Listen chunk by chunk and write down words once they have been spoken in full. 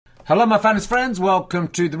Hello, my fans friends. Welcome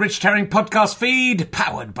to the Richard Herring podcast feed,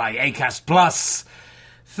 powered by Acast Plus.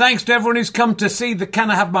 Thanks to everyone who's come to see the Can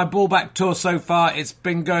I Have My Ball Back tour so far. It's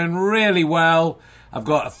been going really well. I've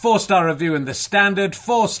got a 4-star review in The Standard,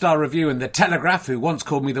 4-star review in The Telegraph, who once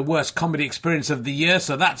called me the worst comedy experience of the year,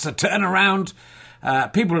 so that's a turnaround.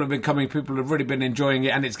 People have been coming, people have really been enjoying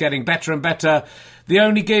it, and it's getting better and better. The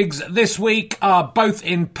only gigs this week are both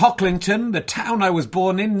in Pocklington, the town I was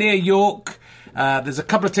born in, near York. There's a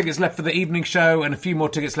couple of tickets left for the evening show and a few more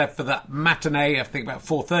tickets left for the matinee, I think about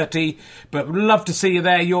 4:30. But we'd love to see you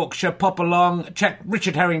there, Yorkshire. Pop along. Check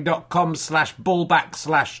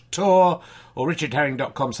richardherring.com/ballback/tour or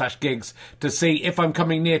richardherring.com/gigs to see if I'm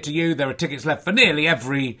coming near to you. There are tickets left for nearly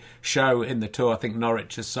every show in the tour. I think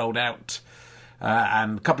Norwich has sold out.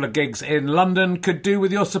 And a couple of gigs in London could do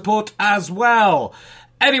with your support as well.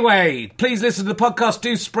 Anyway, please listen to the podcast.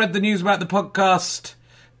 Do spread the news about the podcast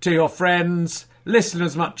to your friends. Listen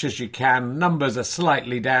as much as you can. Numbers are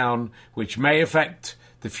slightly down, which may affect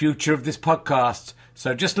the future of this podcast.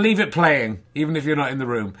 So just leave it playing, even if you're not in the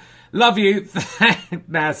room. Love you.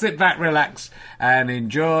 Now sit back, relax, and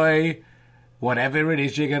enjoy whatever it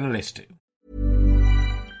is you're going to listen to.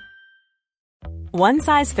 One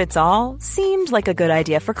size fits all seemed like a good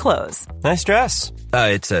idea for clothes. Nice dress.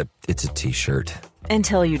 It's a t-shirt.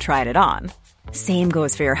 Until you tried it on. Same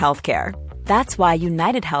goes for your healthcare. That's why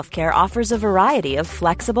United Healthcare offers a variety of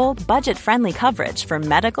flexible, budget-friendly coverage for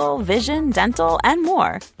medical, vision, dental, and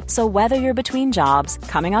more. So whether you're between jobs,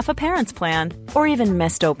 coming off a parent's plan, or even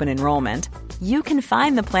missed open enrollment, you can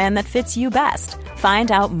find the plan that fits you best.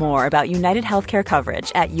 Find out more about United Healthcare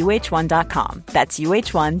coverage at uh1.com. That's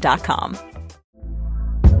uh1.com.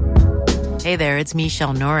 Hey there, it's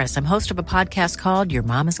Michelle Norris. I'm host of a podcast called Your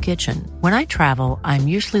Mama's Kitchen. When I travel, I'm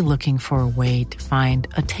usually looking for a way to find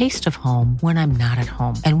a taste of home when I'm not at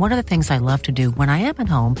home. And one of the things I love to do when I am at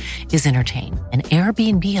home is entertain. And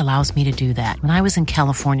Airbnb allows me to do that. When I was in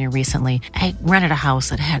California recently, I rented a house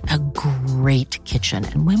that had a great kitchen.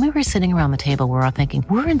 And when we were sitting around the table, we were all thinking,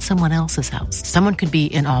 we're in someone else's house. Someone could be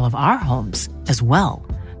in all of our homes as well.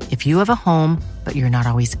 If you have a home, but you're not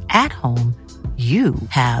always at home, you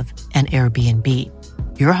have an Airbnb.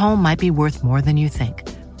 Your home might be worth more than you think.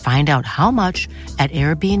 Find out how much at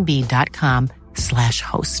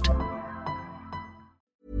airbnb.com/host.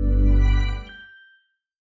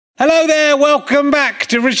 Hello there, welcome back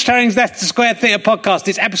to Richard Herring's Leicester Square Theatre podcast.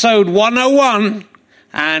 It's episode 101,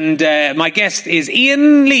 and my guest is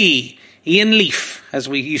Ian Leaf, as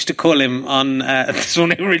we used to call him on this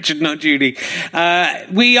one, Richard Not Judy.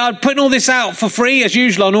 We are putting all this out for free, as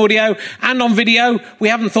usual, on audio and on video. We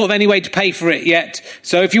haven't thought of any way to pay for it yet.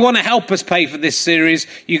 So if you want to help us pay for this series,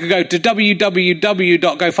 you can go to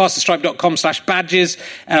www.gofasterstripe.com/badges.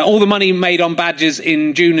 All the money made on badges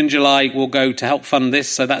in June and July will go to help fund this.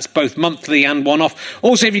 So that's both monthly and one-off.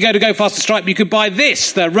 Also, if you go to Go Faster Stripe, you could buy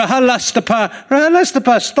this, the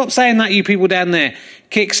RHLSTP. Stop saying that, you people down there.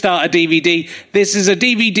 Kickstarter DVD. This is a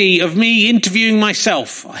DVD of me interviewing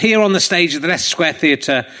myself here on the stage of the Leicester Square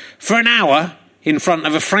Theatre for an hour in front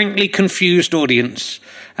of a frankly confused audience.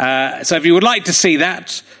 So if you would like to see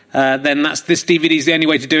that, then this DVD is the only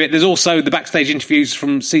way to do it. There's also the backstage interviews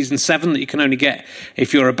from season 7 that you can only get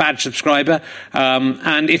if you're a badge subscriber.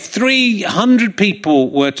 And if 300 people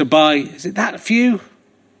were to buy, is it that few?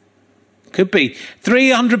 Could be.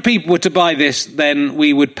 300 people were to buy this, then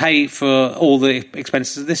we would pay for all the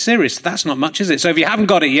expenses of this series. So that's not much, is it? So if you haven't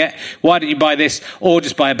got it yet, why don't you buy this, or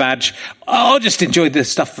just buy a badge, or just enjoy this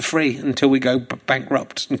stuff for free until we go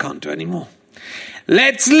bankrupt and can't do any more.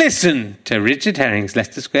 Let's listen to Richard Herring's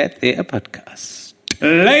Leicester Square Theatre podcast.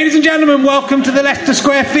 Ladies and gentlemen, welcome to the Leicester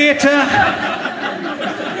Square Theatre.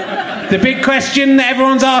 The big question that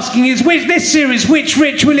everyone's asking is, which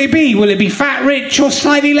Rich will it be? Will it be Fat Rich or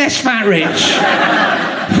slightly less Fat Rich?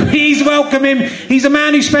 Please welcome him. He's a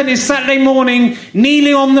man who spent his Saturday morning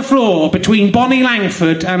kneeling on the floor between Bonnie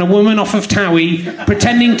Langford and a woman off of Towie,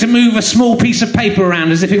 pretending to move a small piece of paper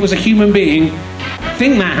around as if it was a human being. I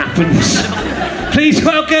think that happens. Please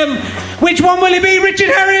welcome, which one will it be, Richard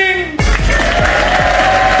Herring?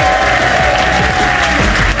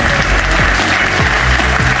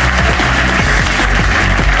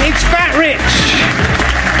 It's Fat Rich.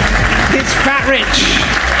 It's Fat Rich.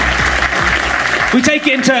 We take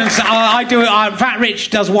it in turns. I do it. Fat Rich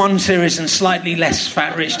does one series and slightly less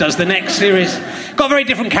Fat Rich does the next series. Got very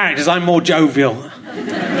different characters. I'm more jovial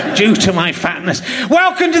due to my fatness.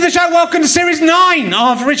 Welcome to the show. Welcome to series 9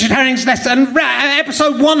 of Richard Herring's Leicester, and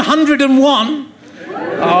episode 101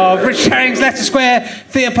 of Richard Herring's Leicester Square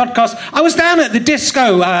Theatre podcast. I was down at the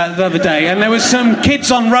disco the other day, and there was some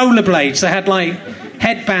kids on rollerblades. They had like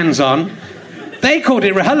headbands on, They called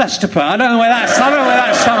it RHLSTP. I don't know where that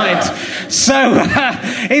started. So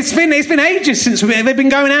it's been ages since they've been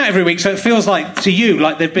going out every week. So it feels like to you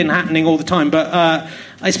like they've been happening all the time. But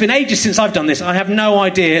it's been ages since I've done this. I have no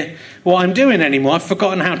idea what I'm doing anymore. I've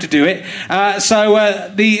forgotten how to do it.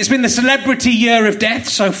 It's been the celebrity year of death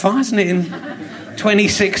so far, isn't it? In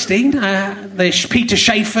 2016, Peter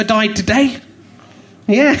Shaffer died today.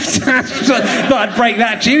 Yeah, thought I'd break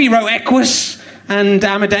that to you. He wrote Equus and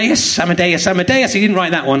Amadeus. He didn't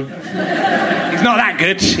write that one. He's not that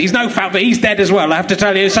good. He's no fat, but he's dead as well, I have to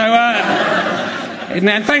tell you. So,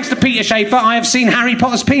 and thanks to Peter Shaffer, I have seen Harry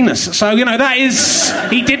Potter's penis. So,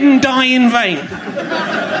 he didn't die in vain.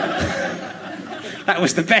 That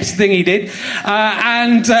was the best thing he did.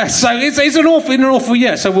 So it's an awful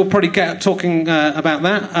year, so we'll probably get talking about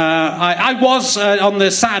that. I was on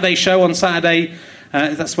the Saturday show on Saturday.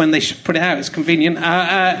 That's when they should put it out. It's convenient.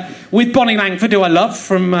 With Bonnie Langford, who I love,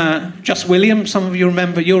 from Just William. Some of you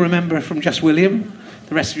remember. You'll remember from Just William.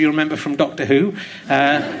 The rest of you remember from Doctor Who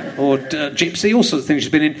or Gypsy. All sorts of things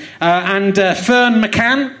she's been in. And Fern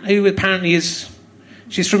McCann, who apparently is...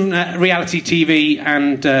 She's from reality TV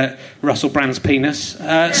and Russell Brand's penis.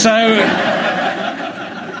 I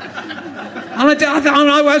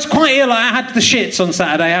was quite ill. I had the shits on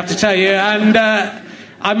Saturday, I have to tell you. And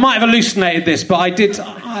I might have hallucinated this, but I did.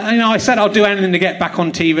 I said I'll do anything to get back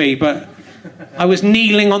on TV, but I was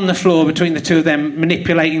kneeling on the floor between the two of them,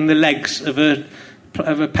 manipulating the legs of a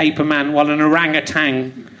paper man while an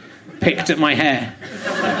orangutan picked at my hair.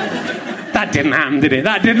 That didn't happen, did it?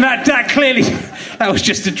 That clearly... That was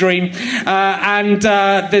just a dream.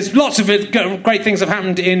 There's lots of great things have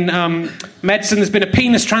happened in medicine. There's been a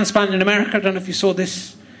penis transplant in America. I don't know if you saw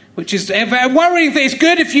this, which is a worrying thing. It's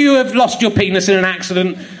good if you have lost your penis in an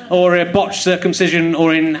accident or a botched circumcision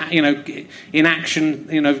or in action.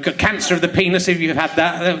 You've got cancer of the penis. If you've had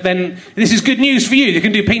that, then this is good news for you. You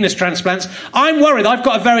can do penis transplants. I'm worried. I've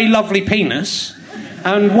got a very lovely penis.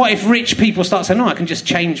 And what if rich people start saying, I can just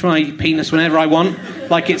change my penis whenever I want,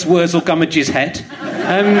 like it's Wurzel Gummidge's head?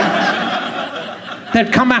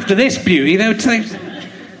 They'd come after this beauty. They would say,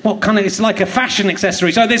 it's like a fashion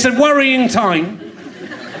accessory. So it's a worrying time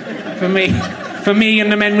for me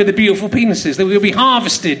and the men with the beautiful penises. They will be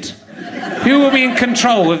harvested. Who will be in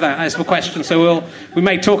control of that? That's the question. So we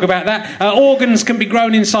may talk about that. Organs can be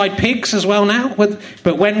grown inside pigs as well now.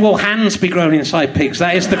 But when will hands be grown inside pigs?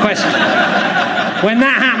 That is the question. When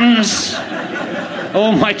that happens,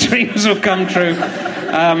 all my dreams will come true.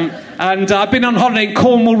 And I've been on holiday in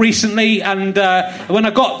Cornwall recently, and when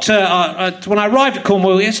I arrived at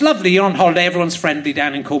Cornwall, it's lovely. You're on holiday, everyone's friendly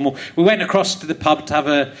down in Cornwall. We went across to the pub to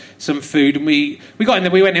have some food, and we got in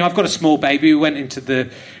there. We went in. I've got a small baby. We went into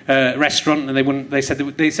the restaurant, and they said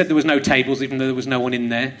there was no tables, even though there was no one in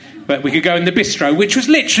there. But we could go in the bistro, which was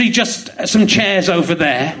literally just some chairs over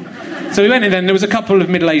there. So we went in there, and there was a couple of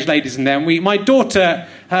middle-aged ladies in there. And my daughter,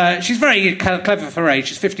 she's very clever for her age.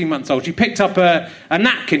 She's 15 months old. She picked up a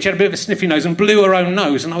napkin. She had a bit of a sniffy nose and blew her own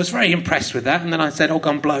nose. And I was very impressed with that. And then I said, go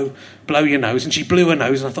and blow your nose. And she blew her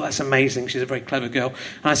nose. And I thought, that's amazing. She's a very clever girl.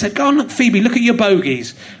 And I said, go on, Phoebe, look at your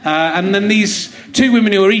bogies. And then these two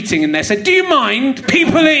women who were eating in there said, do you mind?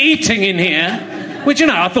 People are eating in here. Which,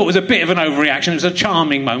 I thought was a bit of an overreaction. It was a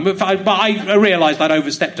charming moment. But I realised I'd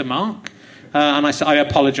overstepped a mark. And I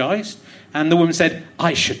apologised. And the woman said,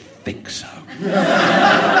 I should think so.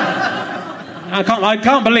 I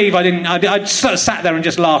can't believe I didn't. I sort of sat there and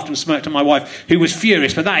just laughed and smirked at my wife, who was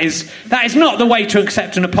furious. But that is not the way to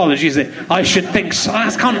accept an apology, is it? I should think so.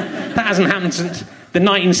 That hasn't happened since the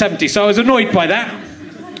 1970s. So I was annoyed by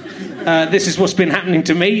that. This is what's been happening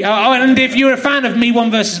to me. And if you're a fan of Me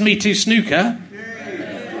 1 versus Me 2 snooker,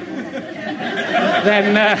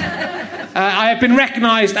 then I have been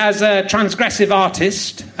recognised as a transgressive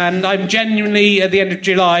artist, and I'm genuinely, at the end of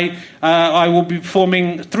July, I will be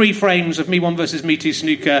performing 3 frames of Me 1 versus Me 2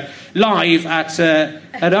 snooker live at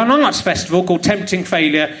an arts festival called Tempting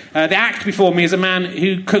Failure. The act before me is a man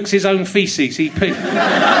who cooks his own faeces. He poos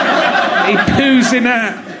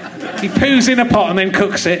in a pot and then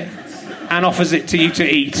cooks it and offers it to you to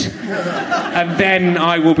eat. And then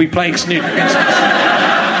I will be playing snooker against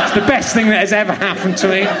myself. It's the best thing that has ever happened to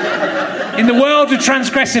me. In the world of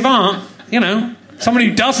transgressive art, someone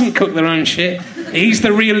who doesn't cook their own shit, he's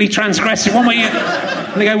the really transgressive one.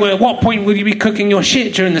 And they go, well, at what point will you be cooking your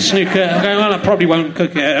shit during the snooker? I go, well, I probably won't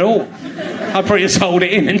cook it at all. I'll probably just hold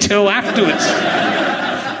it in until afterwards.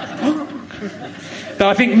 Though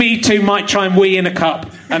I think Me Too might try and wee in a cup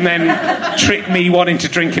and then trick me wanting to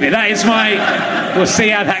drink in it. That is we'll see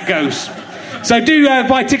how that goes. So do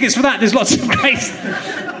buy tickets for that. There's lots of great...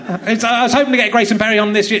 I was hoping to get Grayson Perry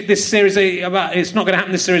on this series. It's not going to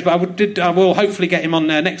happen this series, but I will hopefully get him on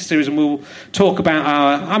next series, and we'll talk about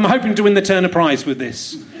I'm hoping to win the Turner Prize with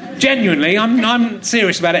this. Genuinely, I'm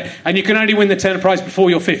serious about it, and you can only win the Turner Prize before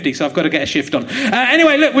you're 50, so I've got to get a shift on.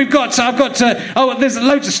 Anyway, look, there's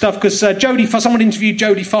loads of stuff, because someone interviewed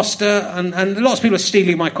Jodie Foster, and lots of people are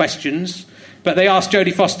stealing my questions, but they asked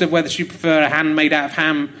Jodie Foster whether she preferred a hand made out of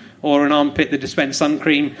ham or an armpit that dispensed sun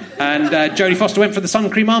cream, and Jodie Foster went for the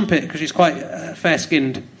sun cream armpit, because she's quite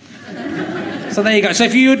fair-skinned. So there you go. So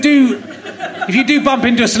if you do bump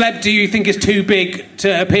into a celebrity you think is too big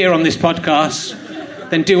to appear on this podcast,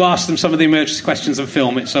 then do ask them some of the emergency questions and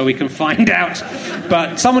film it so we can find out.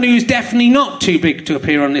 But someone who's definitely not too big to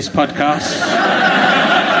appear on this podcast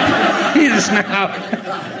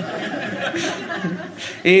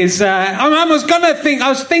I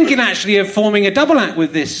was thinking actually of forming a double act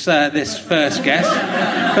with this first guest,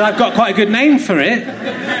 but I've got quite a good name for it.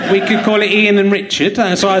 We could call it Ian and Richard.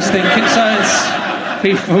 That's what I was thinking. So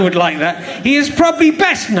people would like that. He is probably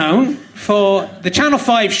best known for the Channel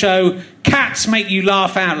 5 show Cats Make You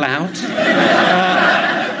Laugh Out Loud.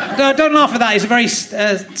 Don't laugh at that. It's a very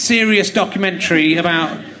serious documentary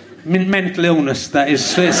about mental illness.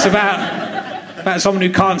 It's about someone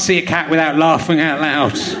who can't see a cat without laughing out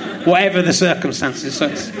loud, whatever the circumstances. So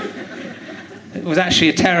it was actually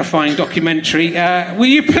a terrifying documentary. Will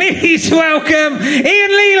you please welcome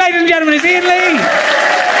Ian Lee, ladies and gentlemen? It's Ian Lee.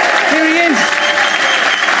 Here he is.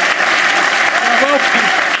 Welcome.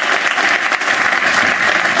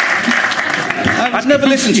 I've never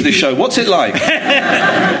listened to this show. What's it like?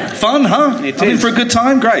 Fun, huh? I'm in for a good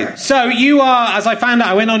time? Great. So you are, as I found out,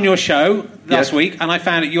 I went on your show last week, and I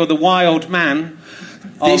found out you're the wild man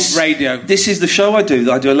of radio. This is the show I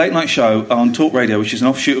do. I do a late-night show on Talk Radio, which is an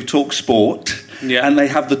offshoot of Talk Sport. Yeah. And they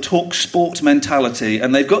have the Talk Sport mentality,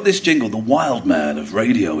 and they've got this jingle, the wild man of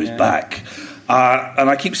radio is back. And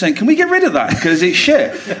I keep saying, can we get rid of that? Because it's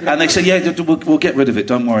shit. And they say, yeah, we'll get rid of it,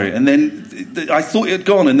 don't worry. And then I thought it had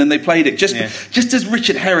gone, and then they played it just as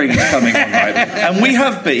Richard Herring is coming on, right? And we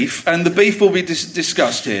have beef, and the beef will be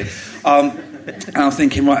discussed here. And I'm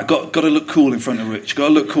thinking, right, I've got to look cool in front of Rich, got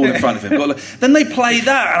to look cool in front of him. Then they play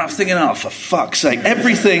that, and I'm thinking, oh, for fuck's sake,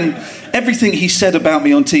 everything he said about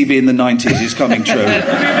me on TV in the 90s is coming true.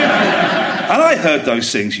 And I heard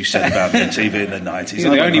those things you said about me on TV in the 90s.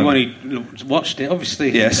 You're the only one who watched it,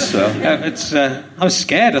 obviously. Yes. I was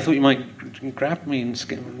scared. I thought you might grab me and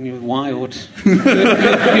scare me. You were wild. You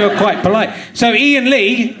were quite polite. So Ian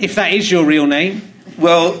Lee, if that is your real name.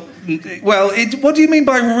 Well, what do you mean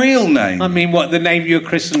by real name? I mean, what, the name you were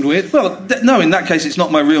christened with? Well, no, in that case, it's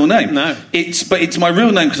not my real name. No. It's my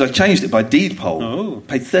real name because I changed it by deed poll. Oh.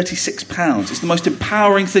 Paid £36. It's the most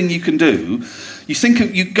empowering thing you can do.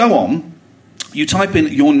 You go on, you type in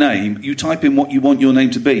your name, you type in what you want your name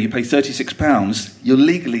to be, you pay £36,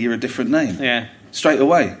 you're a different name. Yeah. Straight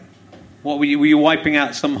away. What were you wiping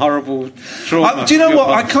out some horrible trauma? Do you know what?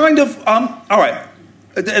 I kind of... all right.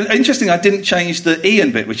 Interesting, I didn't change the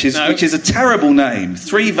Ian bit, which is a terrible name.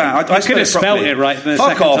 3 vowels. I could have spelled it right the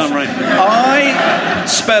Fuck second off. time right. I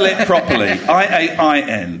spell it properly.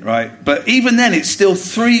 I-A-I-N, right? But even then, it's still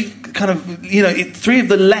 3 kind of, 3 of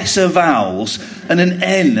the lesser vowels and an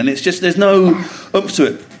N, and it's just, there's no oomph to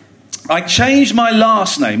it. I changed my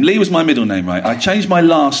last name. Lee was my middle name, right? I changed my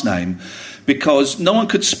last name because no one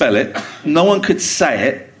could spell it, no one could say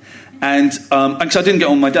it, and because I didn't get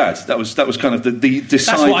on my dad. That was kind of the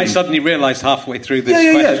deciding. That's what I suddenly realised halfway through this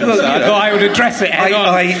question. Yeah. Well, so I thought I would address it head on.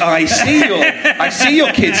 I see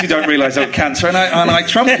your kids who don't realise they've got cancer, and I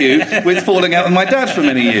trump you with falling out with my dad for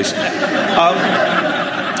many years.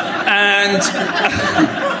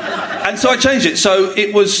 And so I changed it. So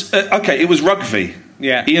it was it was Rugby.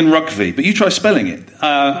 Yeah, Ian Rugby. But you try spelling it.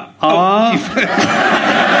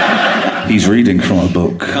 He's reading from a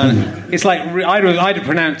book. It's like I'd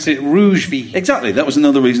pronounce it Rougevy. Exactly. That was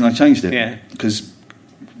another reason I changed it. Yeah. Because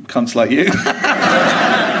cunts like you.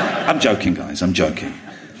 I'm joking, guys. I'm joking.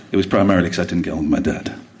 It was primarily because I didn't get on with my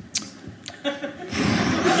dad.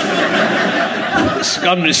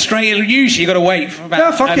 I'm straight. Usually, you've got to wait for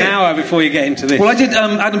about an hour before you get into this. Well, I did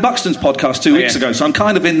Adam Buxton's podcast 2 weeks ago, so I'm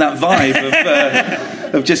kind of in that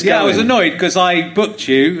vibe of just going. I was annoyed because I booked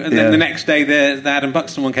you, and then the next day the Adam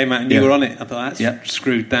Buxton one came out, and you were on it. I thought, that's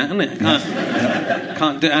screwed that, isn't it?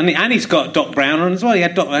 Can't do it. And he's got Doc Brown on as well. He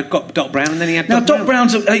had got Doc Brown, and then he had Doc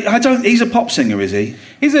Brown's. He's a pop singer, is he?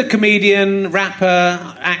 He's a comedian,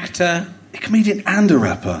 rapper, actor. A comedian and a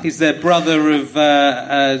rapper. He's the brother of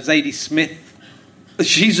Zadie Smith.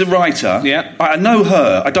 She's a writer. Yeah. I know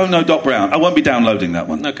her. I don't know Doc Brown. I won't be downloading that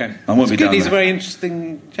one. Okay. I won't be downloading. He's a very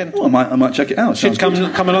interesting gentleman. Well, I might check it out. Should come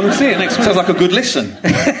along and see it next week. Sounds like a good listen.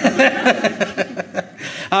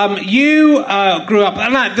 You grew up...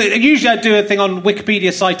 And usually I do a thing on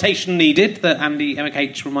Wikipedia citation needed that Andy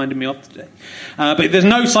McH reminded me of today. But there's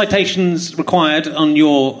no citations required on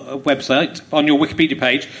your website, on your Wikipedia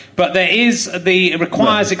page. But there is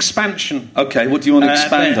requires expansion. Okay, what do you want to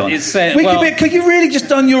expand on? Wikipedia, could you really just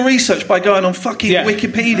done your research by going on fucking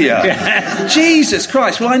Wikipedia? Yeah. Jesus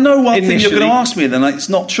Christ. Well, I know one thing you're going to ask me, then it's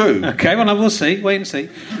not true. Okay, well, I will see. Wait and see.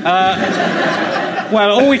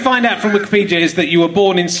 Well, all we find out from Wikipedia is that you were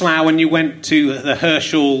born in Slough and you went to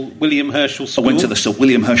the William Herschel School. I went to the Sir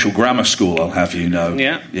William Herschel Grammar School, I'll have you know.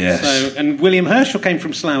 Yeah. Yes. So, and William Herschel came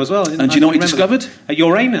from Slough as well. And do you know what he discovered? A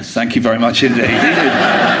Uranus. Thank you very much indeed.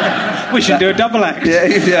 We should do a double act.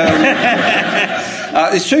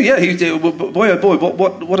 It's true, yeah. He did, boy, oh boy,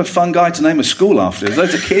 what a fun guy to name a school after. There's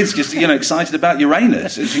loads of kids just excited about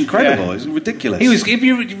Uranus. It's incredible. Yeah. It's ridiculous.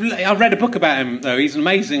 I read a book about him though. He's an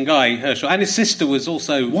amazing guy, Herschel, and his sister was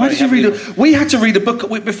also. Why did you read? We had to read a book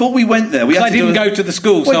before we went there. I didn't go to the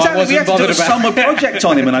school, so I wasn't bothered about. We had to do a summer project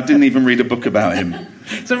on him, and I didn't even read a book about him.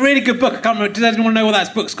 It's a really good book. I can't remember. Does anyone know what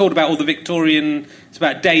that book's called about? All the Victorian. It's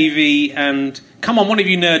about Davy and. Come on, one of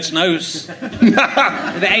you nerds knows.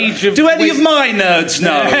 The age of... Do any of my nerds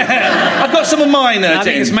know? I've got some of my nerds I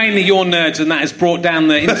think it's mainly your nerds, and that has brought down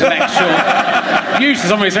the intellectual... Usually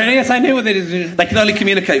somebody saying, yes, I knew what they did. They can only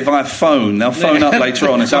communicate via phone. They'll phone up later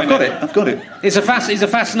on and say, I've got it. He's a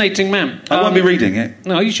fascinating man. I won't be reading it.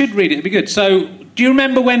 No, you should read it. It'd be good. So, do you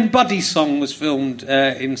remember when Buddy's Song was filmed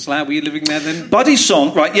in Slough? Were you living there then? Buddy's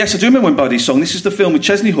Song, right, yes, I do remember when Buddy's Song. This is the film with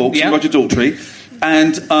Chesney Hawkes and Roger Daltrey.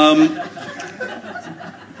 And...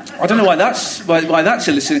 I don't know why that's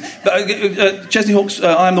eliciting. But Chesney Hawkes,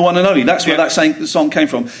 I Am the One and Only, that's where that song came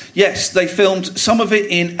from. Yes, they filmed some of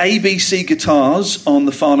it in ABC Guitars on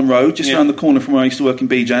the Farnham Road, just around the corner from where I used to work in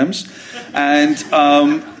B-Jams. And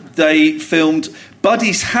they filmed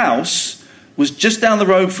Buddy's house was just down the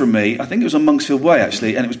road from me. I think it was on Monksfield Way,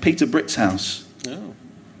 actually, and it was Peter Britt's house. Oh.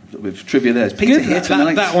 With trivia there. It's Peter here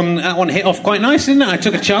tonight. That one hit off quite nice, didn't it? I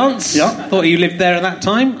took a chance. Yeah. Thought you lived there at that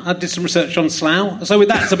time. I did some research on Slough. So with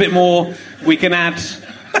that, it's a bit more, we can add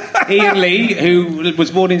Ian Lee, who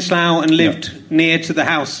was born in Slough and lived near to the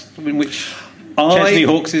house in which Chesney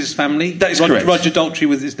Hawkes' family. That is correct. Roger Daltrey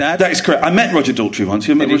was his dad. That is correct. I met Roger Daltrey once.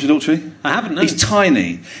 You ever met Roger Daltrey? I haven't, no. He's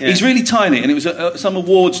tiny. Yeah. He's really tiny, and it was some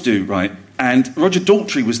awards due, right? And Roger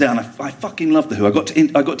Daltrey was there, and I fucking loved The Who. I got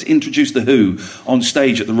to introduce The Who on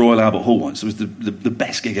stage at the Royal Albert Hall once. It was the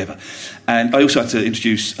best gig ever. And I also had to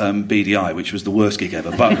introduce BDI, which was the worst gig ever.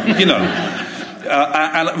 But, and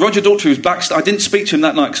Roger Daltrey was backstage. I didn't speak to him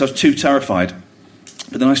that night because I was too terrified.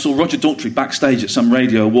 But then I saw Roger Daltrey backstage at some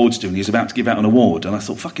radio awards doing. He was about to give out an award. And I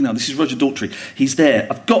thought, fucking hell, this is Roger Daltrey. He's there.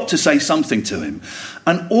 I've got to say something to him.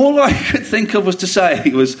 And all I could think of was to say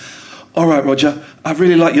was... All right, Roger, I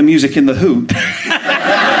really like your music in The Who. That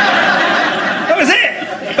was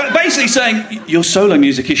it. But basically saying, your solo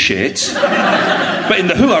music is shit, but in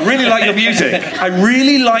The Who, I really like your music. I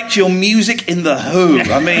really liked your music in The Who.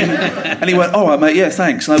 I mean, and he went, all right, mate, yeah,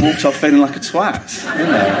 thanks. And I walked off feeling like a twat.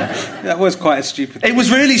 That was quite a stupid thing. It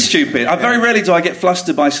was really stupid. Very rarely do I get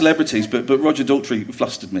flustered by celebrities, but Roger Daltrey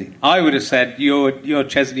flustered me. I would have said, you're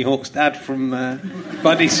Chesney Hawkes' dad from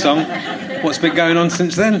Buddy's Song. What's been going on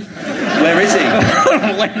since then? Where is he?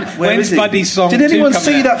 When's Buddy's Song? Did anyone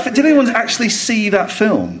see that? Did anyone actually see that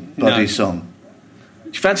film, Buddy's Song? Do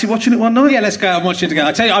you fancy watching it one night? Yeah, let's go out and watch it together.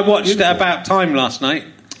 I tell you, I watched About Time last night.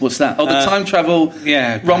 What's that? Oh, the time travel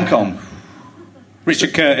rom-com.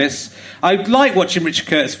 Richard Curtis. I like watching Richard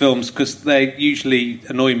Curtis films because they usually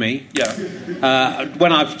annoy me. Yeah.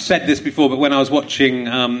 When I've said this before, but when I was watching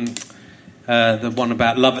the one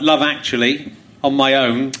about Love Actually on my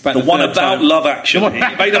own, the one about Love Actually, he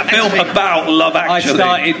made a film about Love Actually.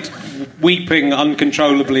 I started weeping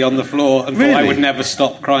uncontrollably on the floor and thought I would never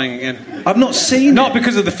stop crying again. I've not seen Not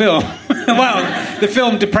because of the film. Well, the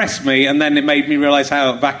film depressed me, and then it made me realise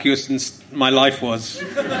how vacuous my life was.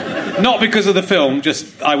 Not because of the film,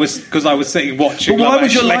 just because I was sitting watching. But why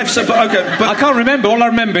was your life so? But I can't remember. All I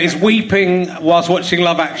remember is weeping whilst watching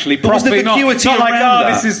Love Actually. Was the vacuity not like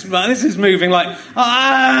that? This is moving like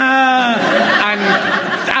and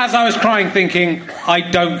as I was crying, thinking I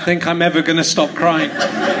don't think I'm ever going to stop crying.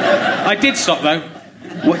 I did stop though.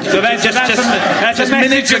 So that's a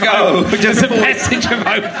minute ago. There's a message of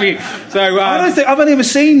hope for you. So I don't think I've only ever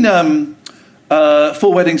seen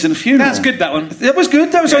Four Weddings and a Funeral. That's good, that one. That was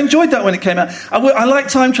good. I enjoyed that when it came out. I like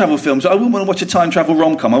time travel films. I wouldn't want to watch a time travel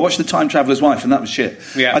rom-com. I watched The Time Traveller's Wife, and that was shit.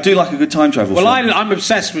 Yeah. I do like a good time travel film. I'm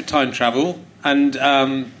obsessed with time travel, and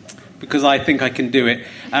because I think I can do it.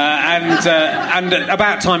 And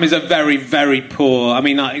About Time is a very, very poor... I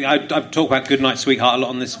mean, I've talked about Goodnight Sweetheart a lot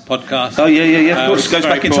on this podcast. Oh, yeah. Of course, goes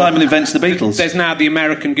back in time and invents the Beatles. There's now the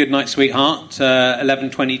American Goodnight Sweetheart,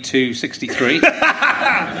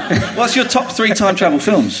 11/22/63. What's your top 3 time travel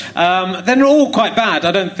films? They're all quite bad.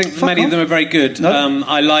 I don't think many of them are very good. No?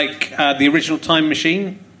 I like the original Time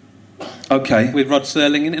Machine. Okay. With Rod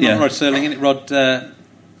Serling in it. Yeah. Not Rod Serling in it, Rod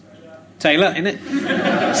Taylor in it.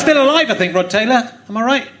 Still alive, I think, Rod Taylor. Am I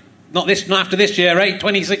right? Not after this year,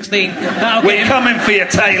 2016. We're coming for you,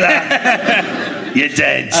 Taylor. You're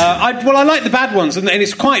dead. I like the bad ones, and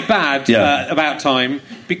it's quite bad About Time,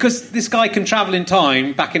 because this guy can travel in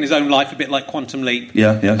time back in his own life, a bit like Quantum Leap.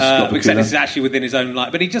 Except it's actually within his own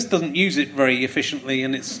life, but he just doesn't use it very efficiently,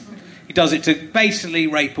 and he does it to basically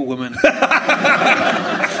rape a woman.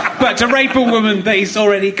 But to rape a woman that he's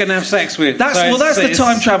already going to have sex with. That's the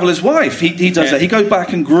time traveller's wife. He does that. He goes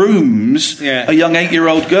back and grooms a young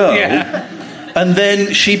 8-year-old girl. Yeah. And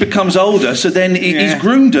then she becomes older, so then he's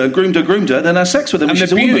groomed her, then has sex with her. And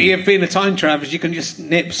the beauty of being a time traveller is you can just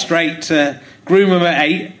nip straight to groom them at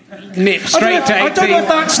 8, nip straight to 18. I don't know if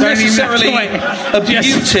that's necessarily a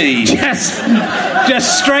beauty.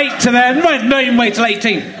 Just straight to their... Not even wait till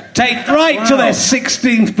 18. Take right to their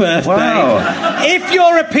 16th birthday. Wow. If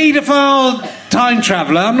you're a paedophile time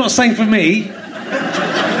traveller, I'm not saying for me...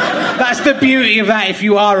 That's the beauty of that. If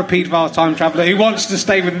you are a paedophile time traveller who wants to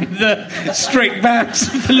stay within the strict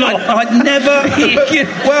bounds of the law, I'd never. you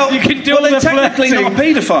can do all the technically flirting. Not a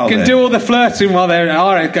paedophile. You can do all the flirting while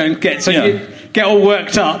they're going to get you get all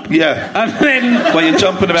worked up. Yeah, and then while you're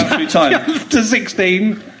jumping about through time to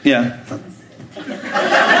 16. Yeah.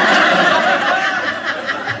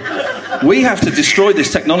 We have to destroy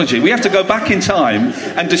this technology. We have to go back in time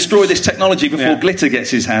and destroy this technology before Glitter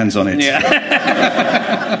gets his hands on it.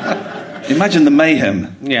 Yeah. Imagine the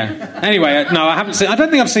mayhem. Yeah. Anyway, no, I haven't seen... I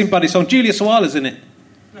don't think I've seen Buddy Song. Julia Sawala's in it.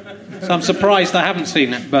 So I'm surprised I haven't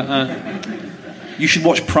seen it, but... You should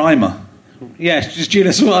watch Primer. Yes, just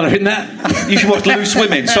Julia Sawala in that. You should watch Loose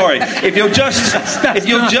Women. Sorry, if you're just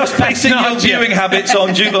basing your viewing habits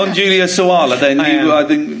on Julia Sawala, then I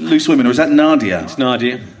think Loose Women, or is that Nadia? It's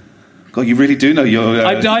Nadia. God, you really do know your.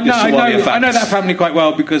 I know that family quite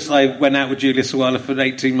well because I went out with Julia Sawala for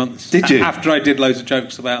 18 months. Did you? After I did loads of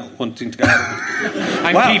jokes about wanting to go out.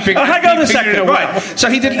 And hang on a second. Right. So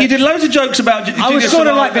you did loads of jokes about Julia Sawala. I was sort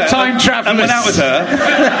of like the time traveller. And went out with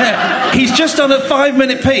her. He's just done a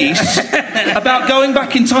 5-minute piece about going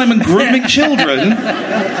back in time and grooming children,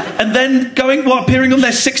 and then appearing on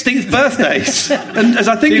their 16th birthdays. And as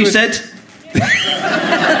I think you said.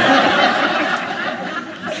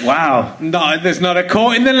 Wow. No, there's not a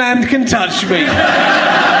court in the land can touch me.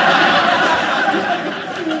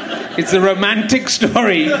 It's a romantic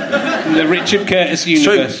story in the Richard Curtis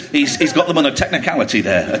universe. True. He's got them on a technicality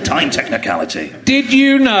there, a time technicality. Did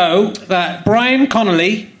you know that Brian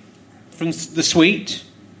Connolly from The Sweet,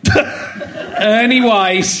 Ernie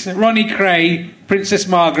Wise, Ronnie Cray, Princess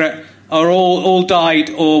Margaret are all died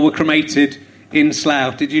or were cremated in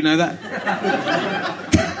Slough? Did you know that?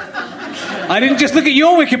 I didn't just look at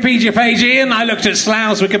your Wikipedia page, Ian. I looked at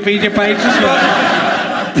Slough's Wikipedia page as well.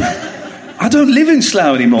 I don't live in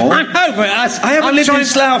Slough anymore. I know, but I haven't lived in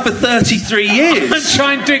Slough for 33 years. I'm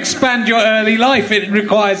trying to expand your early life. It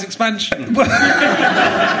requires expansion. Okay.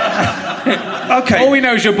 All we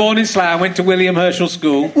know is you're born in Slough, went to William Herschel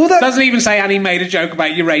School. Well, doesn't even say Annie made a joke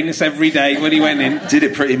about Uranus every day when he went in. Did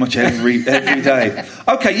it pretty much every day.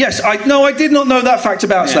 Okay, yes. I did not know that fact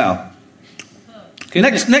about Slough.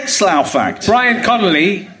 Next Slough fact. Brian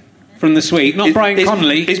Connolly from The Sweet, not Brian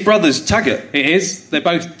Connolly. His brother's Taggart. It is. They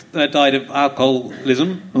both died of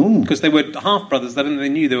alcoholism because they were half brothers. They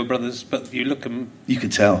knew they were brothers, but you look at them. You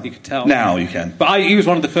could tell. You could tell. Now you can. But he was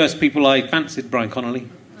one of the first people I fancied, Brian Connolly.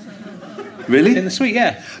 Really? In The Sweet,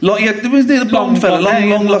 yeah. Was the blonde fella,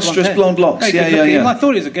 long lustrous blonde locks. Yeah. I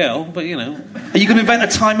thought he was a girl, but you know. Are you going to invent a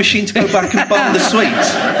time machine to go back and bomb The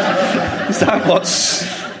Sweet? Is that what's?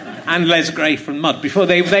 And Les Gray from Mud. Before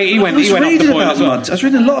he went off the boil as well. Mud. I was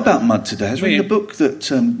reading a lot about Mud today. I was reading a book that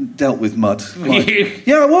dealt with Mud.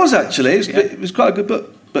 Yeah, I was actually. It was quite a good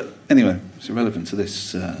book. But anyway, it's irrelevant to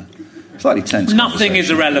this slightly tense. Nothing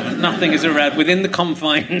is irrelevant. Nothing is irrelevant. Within the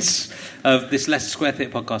confines of this Leicester Square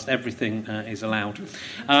Theatre podcast, everything is allowed.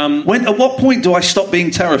 At what point do I stop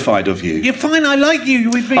being terrified of you? You're fine. I like you.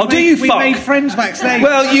 We've made friends backstage.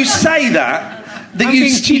 Well, you say that.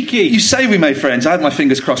 being cheeky. You say we made friends. I had my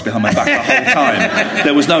fingers crossed behind my back the whole time.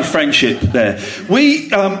 There was no friendship there.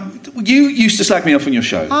 You used to slag me off on your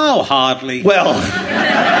show. Oh, hardly. Well,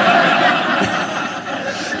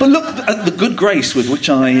 but look at the good grace with which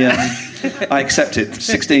I accept it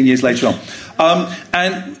 16 years later on.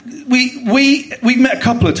 And we met a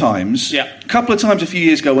couple of times. Yeah. A couple of times a few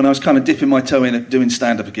years ago when I was kind of dipping my toe in at doing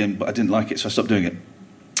stand-up again, but I didn't like it, so I stopped doing it.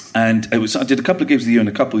 And I did a couple of gigs with you and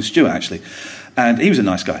a couple with Stuart, actually. And he was a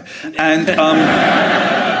nice guy. And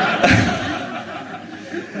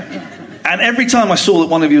and every time I saw that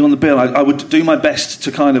one of you on the bill, I would do my best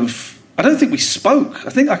to kind of... I don't think we spoke. I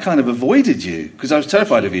think I kind of avoided you because I was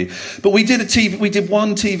terrified of you. But we did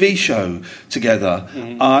one TV show together.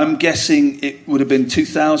 Mm-hmm. I'm guessing it would have been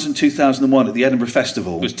 2000, 2001 at the Edinburgh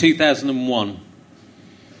Festival. It was 2001.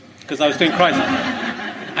 Because I was doing Christ.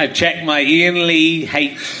 I checked my Ian Lee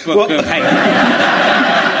hate book of hate.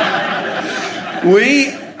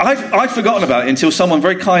 I'd forgotten about it until someone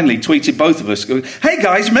very kindly tweeted both of us, going, "Hey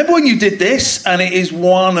guys, remember when you did this?" And it is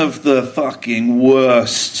one of the fucking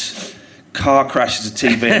worst car crashes of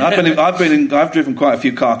TV. And I've driven quite a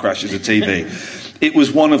few car crashes of TV. It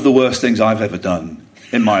was one of the worst things I've ever done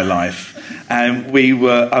in my life. And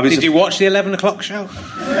Did you watch the 11 o'clock show? No.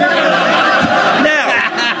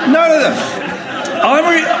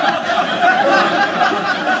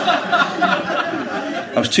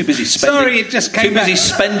 I was too busy spending. Sorry, it just came back. Too busy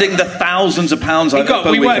spending the thousands of pounds I got.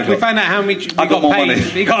 We found out how much we got paid.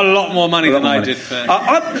 He got a lot more money than I did.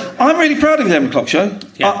 I'm really proud of the 11 o'clock show.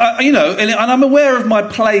 Yeah. And I'm aware of my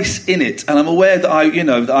place in it, and I'm aware that I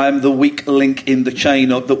am the weak link in the chain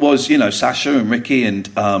that was Sasha and Ricky and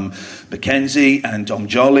Mackenzie and Dom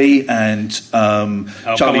Jolly and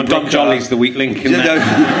Charlie Dom Jolly's the weak link in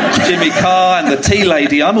that. Jimmy Carr and the tea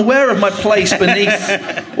lady. I'm aware of my place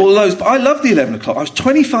beneath all those. But I love the 11 o'clock. I was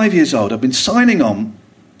 25 years old. I've been signing on.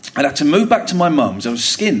 I had to move back to my mum's. I was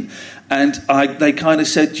skin. And they kind of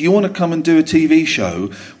said, "Do you want to come and do a TV show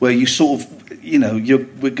where you sort of,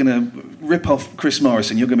 we're going to rip off Chris Morris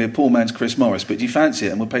and you're going to be a poor man's Chris Morris, but do you fancy it?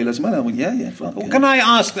 And we'll pay loads of money." I went, yeah, fuck yeah. Can I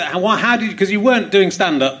ask, how did you, because you weren't doing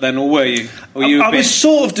stand-up then, or were you? I was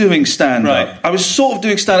sort of doing stand-up. Right. I was sort of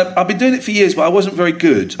doing stand-up. I've been doing it for years, but I wasn't very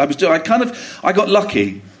good. I got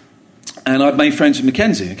lucky. And I'd made friends with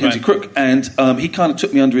Mackenzie Crook, and he kind of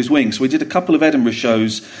took me under his wing. So we did a couple of Edinburgh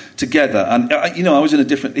shows together. And, he was in a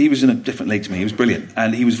different league to me. He was brilliant.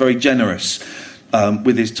 And he was very generous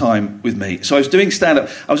with his time with me. So I was doing stand-up.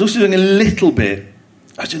 I was also doing a little bit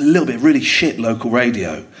of really shit local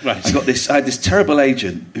radio. Right. I had this terrible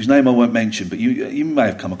agent, whose name I won't mention, but you may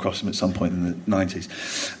have come across him at some point in the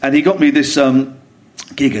 90s. And he got me this...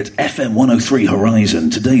 gig at FM 103 Horizon,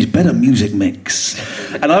 today's better music mix.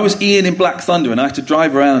 And I was Ian in Black Thunder, and I had to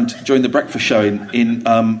drive around during the breakfast show in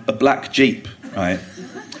a black Jeep, right?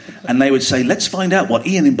 And they would say, "Let's find out what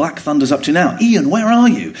Ian in Black Thunder's up to now. Ian, where are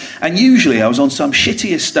you?" And usually I was on some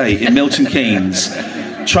shitty estate in Milton Keynes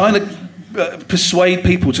trying to persuade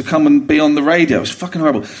people to come and be on the radio. It was fucking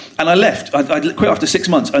horrible. And I left. I quit after 6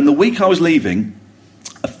 months. And the week I was leaving,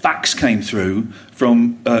 a fax came through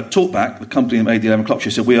from Talkback, the company that made the 11 o'clock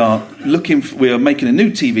show. Said, we are making a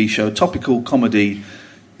new TV show, topical comedy,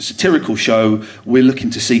 satirical show. We're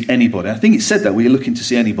looking to see anybody. I think it said that, we're looking to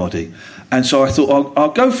see anybody. And so I thought,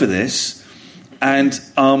 I'll go for this. And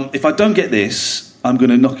if I don't get this, I'm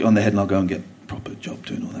going to knock it on the head and I'll go and get a proper job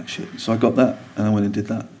doing all that shit. So I got that and I went and did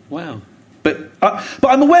that. Wow. But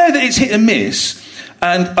I'm aware that it's hit and miss.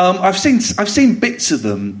 And I've seen bits of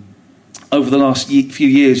them over the last few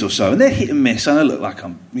years or so, and they're hit and miss. And I look like I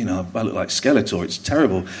look like Skeletor. It's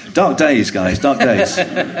terrible. Dark days, guys. Dark days.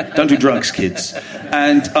 Don't do drugs, kids.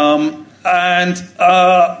 And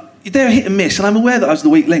they're hit and miss. And I'm aware that I was the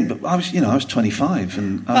weak link, but I was 25,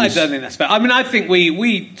 and I don't think that's fair. I mean, I think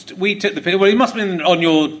we took the piss. Well, it must have been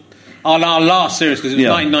on our last series because it was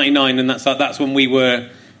 1999, and that's when we were.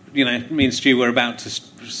 Me and Stu were about to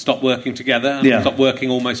stop working together and stop working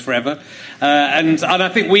almost forever. And I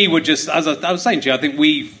think we were just, as I was saying to you, I think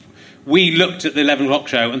we looked at the 11 o'clock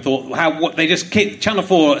show and thought, what they just keep Channel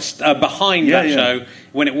 4 behind that show.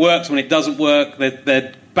 When it works, when it doesn't work,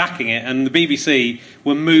 they're backing it. And the BBC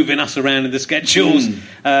were moving us around in the schedules.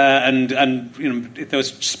 And if there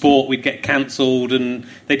was sport, we'd get cancelled, and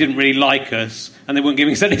they didn't really like us, and they weren't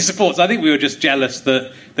giving us any support. So I think we were just jealous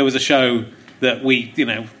that there was a show that we,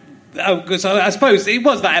 because I suppose it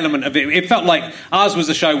was that element of it. It felt like ours was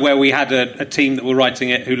a show where we had a team that were writing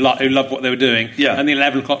it who loved what they were doing. Yeah. And the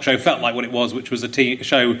 11 o'clock show felt like what it was, which was a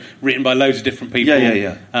show written by loads of different people.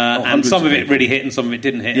 And some of it really hit and some of it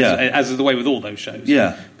didn't hit, as is the way with all those shows.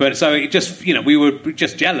 Yeah. But so it just, we were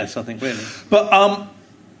just jealous, I think, really. But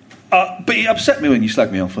But it upset me when you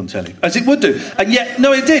slagged me off on telly, as it would do. And yet,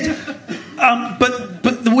 no, it did. But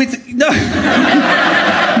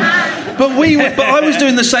I was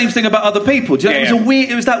doing the same thing about other people. Do you know,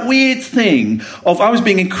 it was that weird thing of I was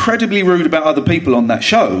being incredibly rude about other people on that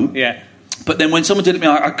show. Yeah. But then when someone did it to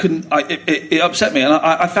me, I couldn't. It upset me, and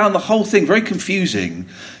I found the whole thing very confusing.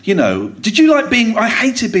 You know, did you like being? I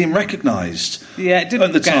hated being recognised. Yeah, it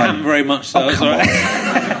didn't happen very much. So come on.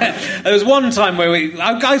 There was one time where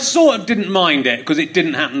I sort of didn't mind it because it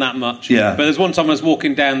didn't happen that much. Yeah. But there was one time I was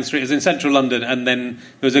walking down the street. It was in central London, and then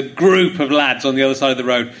there was a group of lads on the other side of the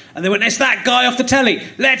road, and they went, "It's that guy off the telly.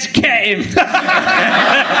 Let's get him."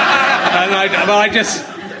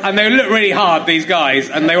 And they looked really hard, these guys,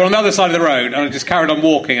 and they were on the other side of the road, and I just carried on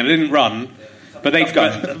walking, and I didn't run. But they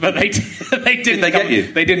didn't. Did they get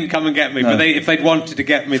you? They didn't come and get me. No. But if they'd wanted to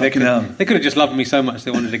get me, they could have just loved me so much they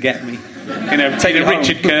wanted to get me. You know, take the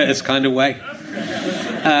Richard Curtis kind of way.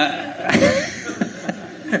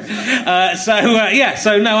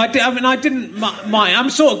 So no, I didn't mind. I'm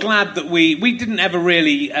sort of glad that we didn't ever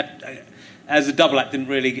really. As a double act, didn't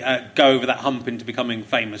really go over that hump into becoming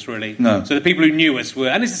famous, really. No. So the people who knew us were...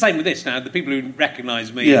 And it's the same with this now. The people who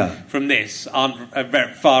recognise me from this aren't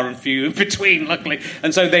very far and few in between, luckily.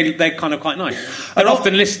 And so they're kind of quite nice. They're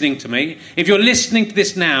often listening to me. If you're listening to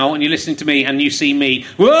this now and you're listening to me and you see me,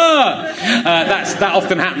 whoa! That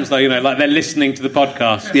often happens, though, you know, like they're listening to the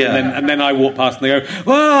podcast. Yeah. And then I walk past and they go,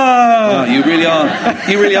 whoa! Oh, you really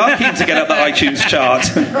are keen to get up the iTunes chart.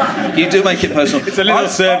 You do make it personal. It's a little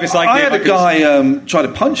service I give. I had a guy tried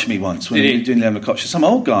to punch me once when we were doing the 11 o'clock show. Some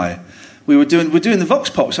old guy. We're doing the Vox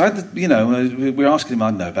Pops. I had we were asking him, I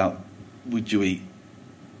don't know, about would you eat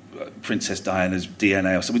Princess Diana's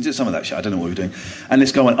DNA or something. We did some of that shit. I don't know what we were doing. And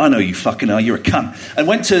this guy went, I know you fucking are, you're a cunt. And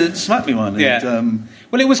went to smack me one. And,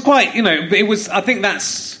 well, it was quite, it was, I think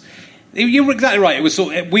that's, you were exactly right. It was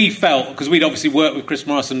sort of, we felt, because we'd obviously worked with Chris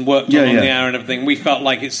Morris and worked on the hour and everything, we felt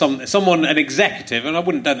like it's someone, an executive, and I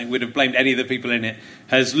don't think we'd have blamed any of the people in it,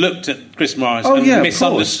 has looked at Chris Morris and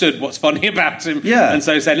misunderstood what's funny about him, and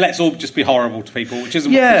so said, let's all just be horrible to people, which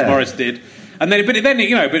isn't what Chris Morris did. And then,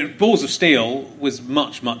 but Balls of Steel was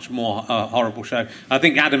much, much more horrible show. I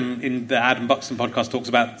think Adam in the Adam Buxton podcast talks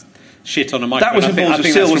about shit on a microphone. That was in Balls of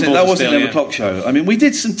Steel, wasn't it? That wasn't 11 o'clock show. I mean, we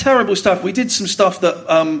did some terrible stuff. We did some stuff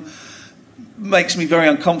that makes me very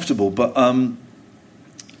uncomfortable, but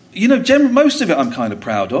most of it I'm kind of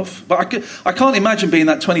proud of. But I can't imagine being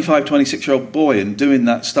that 25, 26-year-old boy and doing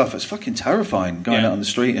that stuff. It's fucking terrifying, going out on the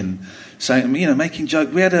street and saying, making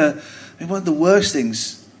jokes. We had one of the worst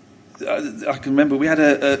things I can remember. We had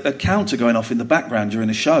a counter going off in the background during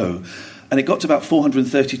a show, and it got to about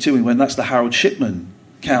 432, and we went, that's the Harold Shipman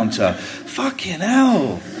counter. Fucking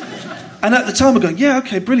hell. And at the time, I'm going, yeah,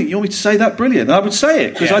 okay, brilliant. You want me to say that? Brilliant. And I would say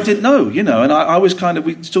it, because I didn't know, and I was kind of,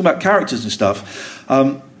 we talk about characters and stuff.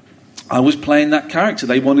 I was playing that character.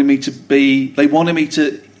 They wanted me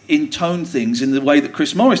to intone things in the way that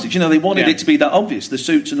Chris Morris did. They wanted it to be that obvious, the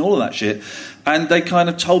suits and all of that shit. And they kind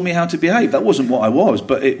of told me how to behave. That wasn't what I was,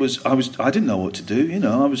 but I didn't know what to do,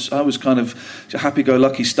 I was kind of a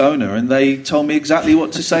happy-go-lucky stoner, and they told me exactly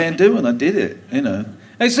what to say and do, and I did it,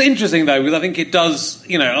 It's interesting, though, because I think it does,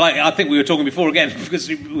 I think we were talking before again, because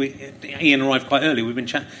Ian arrived quite early. We've been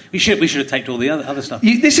chatting. We should have taped all the other stuff.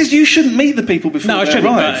 You shouldn't meet the people before they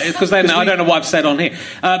arrive. Because then I don't know what I've said on here.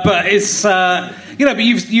 But it's, but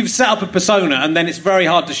you've set up a persona, and then it's very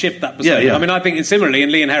hard to shift that persona. Yeah. I mean, I think similarly,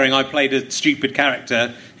 in Lee and Herring, I played a stupid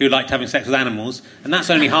character who liked having sex with animals, and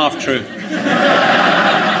that's only half true.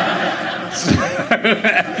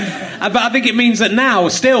 But I think it means that now,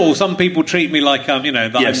 still, some people treat me like I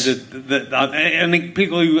think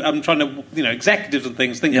people who I'm trying to, executives and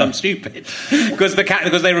things think I'm stupid because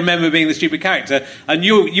they remember being the stupid character, and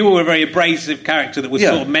you were a very abrasive character that was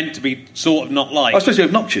sort of meant to be sort of not liked. I was supposed to be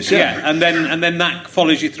obnoxious, and then that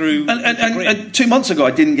follows you through. And 2 months ago,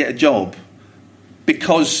 I didn't get a job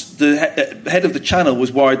because the head of the channel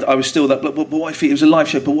was worried that I was still that. But what if it was a live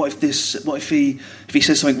show? But what if he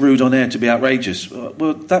says something rude on air to be outrageous?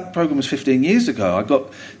 Well, that program was 15 years ago. I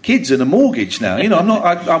got kids and a mortgage now. I'm not.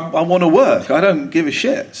 I want to work. I don't give a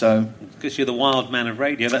shit. So because you're the wild man of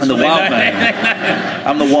radio. That's I'm the wild man.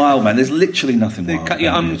 I'm the wild man. There's literally nothing wild.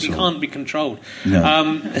 You can't be controlled. No.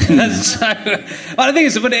 I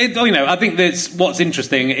think that's what's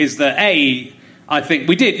interesting is that I think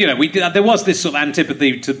we did. There was this sort of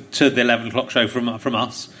antipathy to the 11 o'clock show from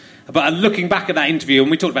us, But looking back at that interview, and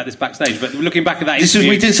we talked about this backstage, but looking back at that this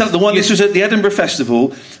interview... We did something. This was at the Edinburgh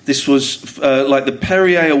Festival. This was like the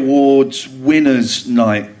Perrier Awards winners'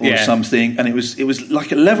 night or something, and it was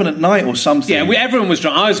like 11 at night or something. Yeah, everyone was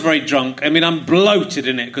drunk. I was very drunk. I mean, I'm bloated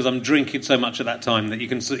in it because I'm drinking so much at that time that you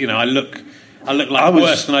can, I look like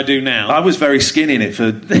worse than I do now. I was very skinny in it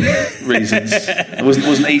for reasons. I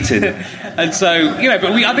wasn't eating. And so, but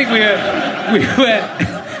I think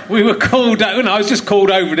we were called. I was just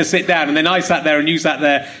called over to sit down, and then I sat there and you sat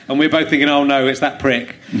there, and we were both thinking, "Oh no, it's that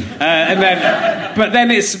prick." But I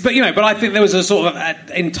think there was a sort of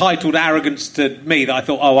entitled arrogance to me that I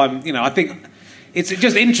thought, I think it's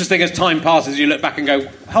just interesting as time passes, you look back and go,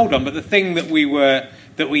 "Hold on," but the thing that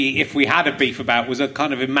if we had a beef about was a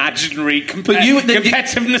kind of imaginary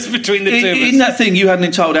competitiveness between the two of us. In that thing, you had an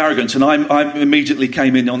entitled arrogance, and I immediately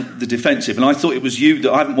came in on the defensive, and I thought it was you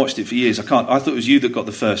that... I haven't watched it for years, I thought it was you that got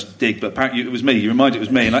the first dig, but apparently it was me. You reminded it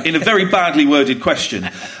was me, and in a very badly worded question.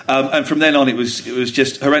 And from then on, it was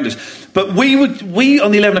just horrendous. But we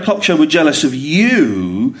on the 11 o'clock show were jealous of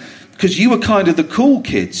you, because you were kind of the cool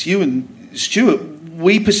kids, you and Stuart.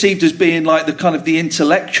 We perceived as being like the kind of the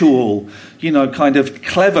intellectual, kind of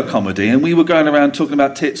clever comedy, and we were going around talking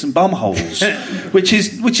about tits and bum holes, which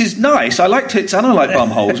is nice. I like tits and I like bum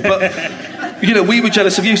holes, but we were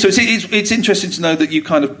jealous of you. So it's interesting to know that you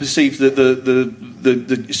kind of perceived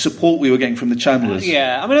the support we were getting from the channelers.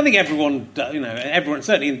 Yeah, I mean, I think everyone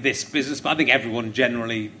certainly in this business, but I think everyone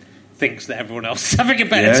generally thinks that everyone else is having a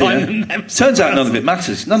better time than them. Turns out none of it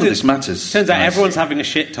matters. None of this matters. Turns out everyone's having a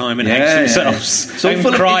shit time and hates themselves.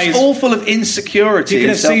 It's all full of insecurity. You could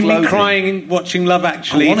have seen me crying watching Love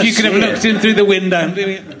Actually. If you could have looked in through the window and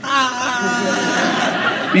doing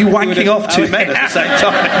Were you wanking off two men at the same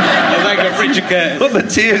time? I think of Richard Curtis. What the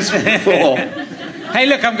tears for? Hey,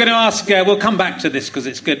 look, I'm going to ask... we'll come back to this because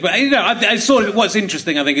it's good. But, I saw what's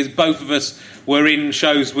interesting, I think, is both of us were in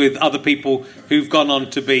shows with other people who've gone on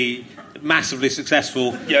to be massively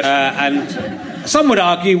successful. Yes. And some would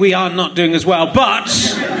argue we are not doing as well, but...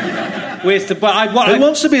 Who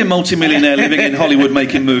wants to be a multimillionaire living in Hollywood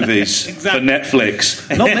making movies for Netflix?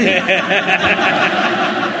 Not me.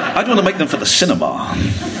 I'd want to make them for the cinema.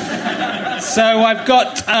 So I've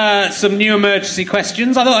got some new emergency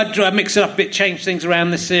questions. I thought I'd mix it up a bit, change things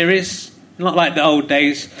around this series. Not like the old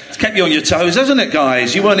days. It's kept you on your toes, hasn't it,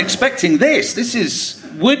 guys? You weren't expecting this. This is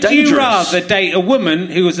Would dangerous. You rather date a woman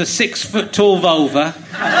who was a 6-foot-tall vulva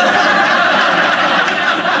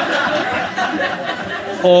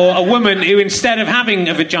or a woman who, instead of having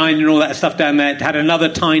a vagina and all that stuff down there, had another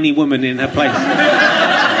tiny woman in her place?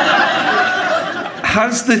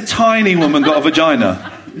 Has the tiny woman got a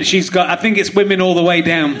vagina? She's got... I think it's women all the way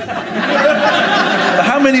down.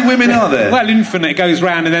 How many women are there? Well, infinite. It goes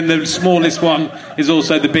round, and then the smallest one is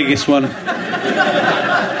also the biggest one.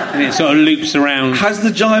 And it sort of loops around. Has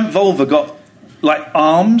the giant vulva got, like,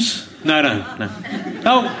 arms? No.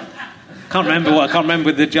 Oh, I can't remember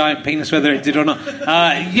with the giant penis whether it did or not.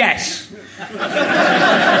 Yes.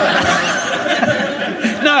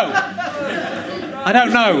 No. I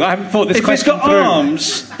don't know. I haven't thought this question through. If it's got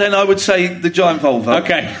arms, then I would say the giant vulva.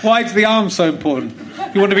 Okay. Why is the arm so important?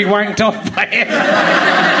 You want to be wanked off by it?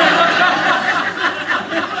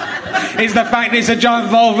 Is the fact it's a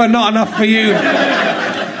giant vulva not enough for you?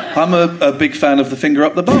 I'm a big fan of the finger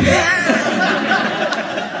up the bum.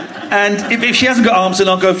 And if she hasn't got arms, then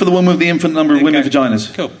I'll go for the one with the infinite number of women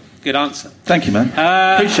vaginas. Cool. Good answer. Thank you, man.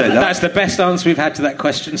 Appreciate that. That's the best answer we've had to that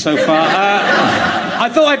question so far. I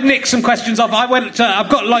thought I'd nick some questions off. I've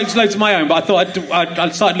got loads of my own, but I thought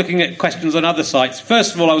I'd start looking at questions on other sites.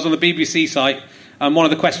 First of all, I was on the BBC site, and one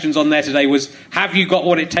of the questions on there today was, have you got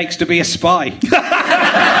what it takes to be a spy?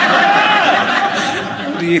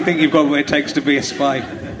 Do you think you've got what it takes to be a spy?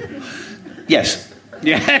 Yes.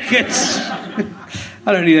 Yeah,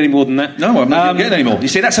 I don't need any more than that. No, I'm not getting any more. You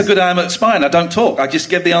see, that's how good I am at spying. I don't talk. I just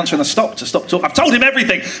give the answer and I stop talking. I've told him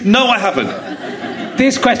everything. No, I haven't.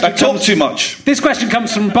 This question I talk too much. This question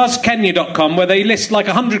comes from BuzzKenya.com, where they list like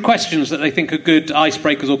 100 questions that they think are good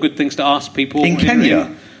icebreakers or good things to ask people. In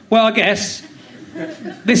Kenya? Well, I guess.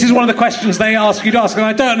 This is one of the questions they ask you to ask, and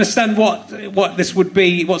I don't understand what this would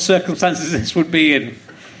be, what circumstances this would be in.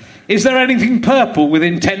 Is there anything purple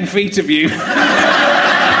within 10 feet of you?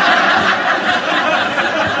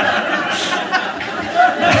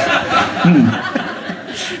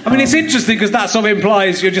 I mean, it's interesting because that sort of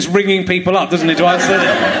implies you're just ringing people up, doesn't it? To answer,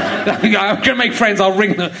 I'm going to make friends, I'll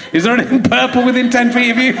ring them. Is there anything purple within 10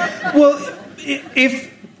 feet of you? Well, if...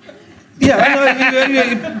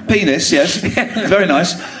 Yeah, penis, yes. Very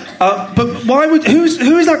nice. But why would who is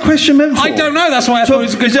that question meant for? I don't know. That's why I thought it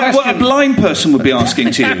was a good is that question. what a blind person would be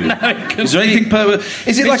asking to you? Is there anything? Is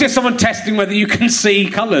it it's like just someone testing whether you can see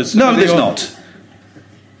colours? No, there's not.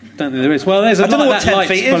 Don't think there is. Well, there's a I don't know what 10 light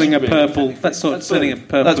feet is. spelling a purple. That's sort of setting a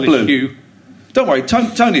purple. That's blue. Hue. Don't worry,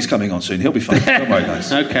 Tony's coming on soon. He'll be fine. Don't worry,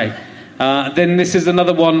 guys. Okay. Then this is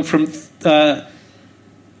another one from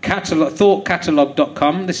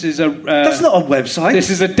thoughtcatalog.com. This is That's not a website. This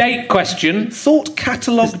is a date question.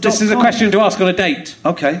 Thoughtcatalog.com. This is a question to ask on a date.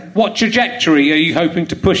 Okay. What trajectory are you hoping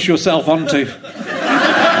to push yourself onto?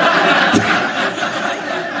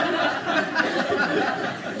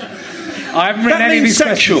 I haven't written any of these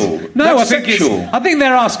sexual. questions. No, That's I think sexual. I think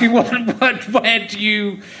they're asking where do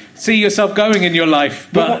you see yourself going in your life?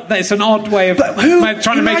 But it's an odd way of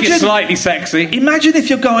trying to make it slightly sexy. Imagine if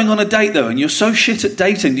you're going on a date though, and you're so shit at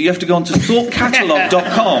dating that you have to go onto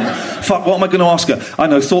thoughtcatalog.com. Fuck, what am I going to ask her? I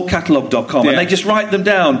know, thoughtcatalog.com, and they just write them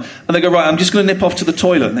down, and they go, right, I'm just going to nip off to the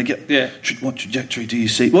toilet, and they get, what trajectory do you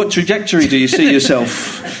see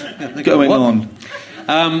yourself going on?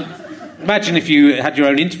 Imagine if you had your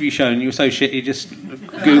own interview show and you were so shit you just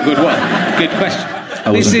Googled what? Good question.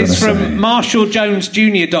 This is from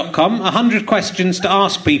MarshallJonesJr.com. 100 questions to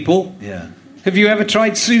ask people. Yeah. Have you ever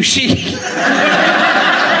tried sushi?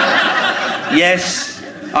 Yes,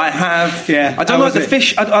 I have. Yeah. I don't like the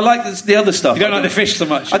fish. I like the other stuff. You don't like the fish so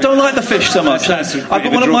much? I don't like the fish so much. That's I've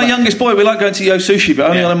got one of my youngest boy. We like going to Yo Sushi, but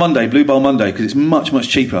only on a Monday, Blue Bowl Monday, because it's much, much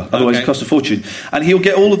cheaper. Otherwise, it costs a fortune. And he'll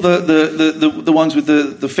get all of the ones with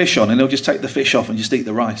the fish on, and he'll just take the fish off and just eat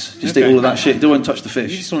the rice. Just eat all of that shit. He won't touch the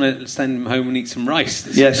fish. You just want to send him home and eat some rice.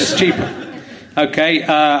 It's cheaper. Okay,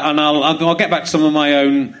 and I'll get back to some of my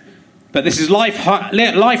own. But this is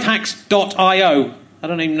lifehacks.io. I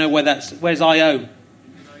don't even know where's IO.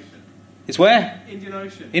 It's where?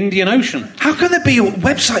 Indian Ocean. How can there be a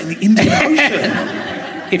website in the Indian Ocean?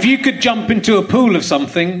 If you could jump into a pool of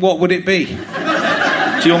something, what would it be?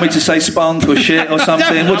 Do you want me to say spunk or shit or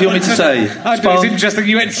something? What do you want me to say? It's interesting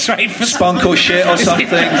you went straight for spunk or shit or something.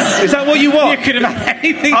 Is that what you want? You could have had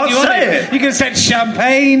anything I'll you say wanted. it. You could have said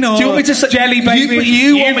champagne or do you want me to say, jelly baby.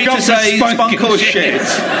 You want me to say spunk or shit?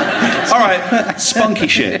 All right, spunky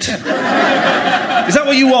shit. Is that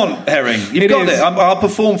what you want, Herring? You've got it. I'll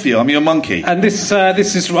perform for you. I'm your monkey. And this is...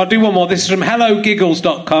 I'll do one more. This is from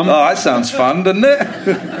hellogiggles.com. Oh, that sounds fun, doesn't it?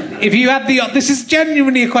 If you had this is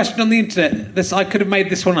genuinely a question on the internet. I could have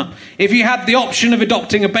made this one up. If you had the option of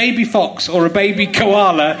adopting a baby fox or a baby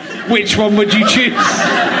koala, which one would you choose?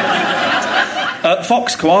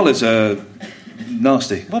 Fox koalas are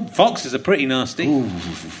nasty. Well, foxes are pretty nasty. Ooh.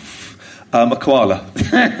 A koala.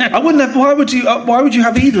 I wouldn't have. Why would you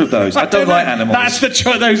have either of those? I don't like animals. That's the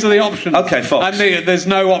choice. Those are the options. Okay, fox. And there's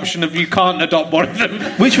no option of you can't adopt one of them.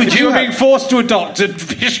 Which would you? You're being forced to adopt a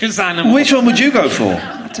vicious animal. Which one would you go for?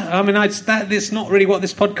 I mean, that's not really what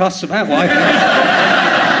this podcast's about. Why?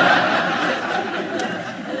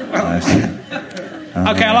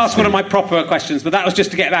 Okay, I'll ask one of my proper questions, but that was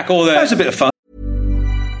just to get back all the... That was a bit of fun.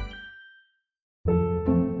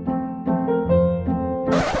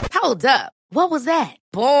 Hold up. What was that?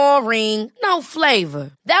 Boring. No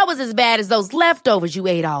flavor. That was as bad as those leftovers you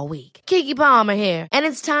ate all week. Keke Palmer here, and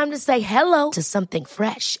it's time to say hello to something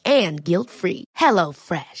fresh and guilt-free. Hello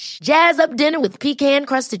Fresh. Jazz up dinner with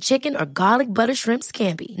pecan-crusted chicken or garlic butter shrimp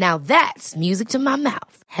scampi. Now that's music to my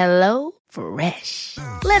mouth. Hello Fresh.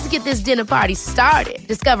 Let's get this dinner party started.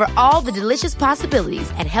 Discover all the delicious possibilities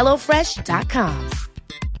at HelloFresh.com.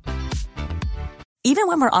 Even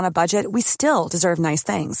when we're on a budget, we still deserve nice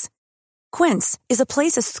things. Quince is a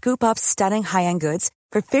place to scoop up stunning high-end goods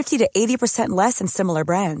for 50 to 80% less than similar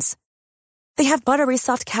brands. They have buttery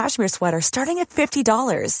soft cashmere sweaters starting at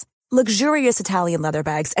 $50, luxurious Italian leather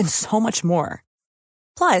bags, and so much more.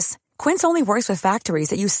 Plus, Quince only works with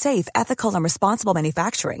factories that use safe, ethical, and responsible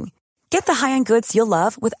manufacturing. Get the high-end goods you'll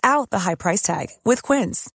love without the high price tag with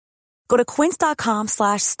Quince. Go to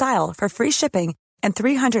quince.com/style for free shipping and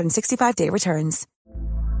 365-day returns.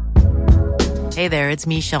 Hey there, it's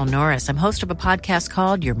Michelle Norris. I'm host of a podcast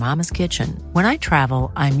called Your Mama's Kitchen. When I travel,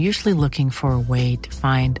 I'm usually looking for a way to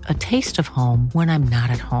find a taste of home when I'm not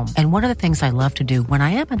at home. And one of the things I love to do when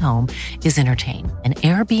I am at home is entertain. And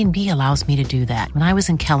Airbnb allows me to do that. When I was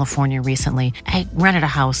in California recently, I rented a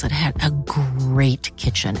house that had a great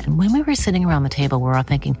kitchen. And when we were sitting around the table, we were all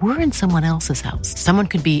thinking, we're in someone else's house. Someone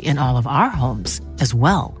could be in all of our homes as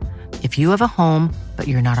well. If you have a home, but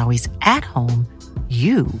you're not always at home,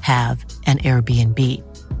 you have an Airbnb.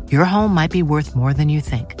 Your home might be worth more than you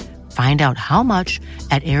think. Find out how much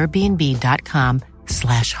at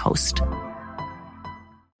airbnb.com/host.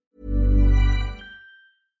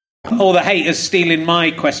 All the haters stealing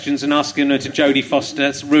my questions and asking her to Jodie Foster.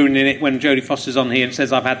 It's ruining it when Jodie Foster's on here and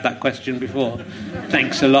says, I've had that question before.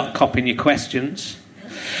 Thanks a lot, copying your questions.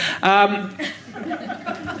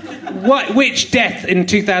 Which death in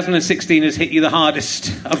 2016 has hit you the hardest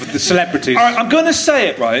of the celebrities? All right, I'm going to say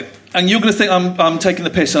it, right? And you're going to think I'm taking the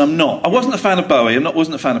piss, and I'm not. I wasn't a fan of Bowie.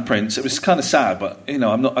 Wasn't a fan of Prince. It was kind of sad, but, you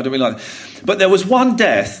know, I don't really like it. But there was one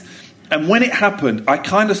death, and when it happened, I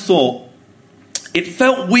kind of thought, it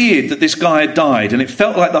felt weird that this guy had died, and it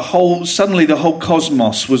felt like suddenly the whole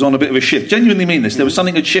cosmos was on a bit of a shift. Genuinely mean this. There was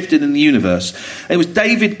something had shifted in the universe. It was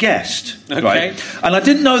David Guest, right? And I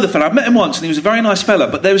didn't know the fella. I met him once, and he was a very nice fella.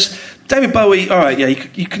 But there was David Bowie. All right, yeah,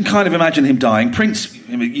 you can kind of imagine him dying. Prince,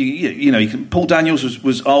 you know, Paul Daniels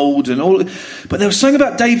was old and all. But there was something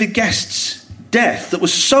about David Guest's death that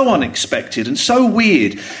was so unexpected and so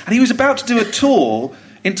weird. And he was about to do a tour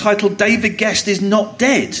entitled David Guest is Not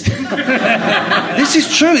Dead. This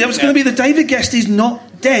is true. That was going to be the David Guest is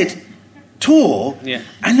Not Dead tour. Yeah.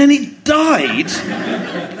 And then he died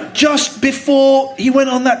just before he went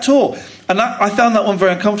on that tour. And I found that one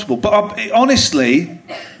very uncomfortable. But honestly,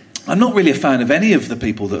 I'm not really a fan of any of the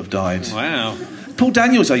people that have died. Wow. Paul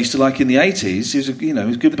Daniels I used to like in the 80s. He was he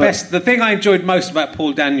was good. The thing I enjoyed most about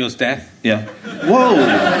Paul Daniels' death... Yeah. Whoa.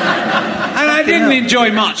 And I didn't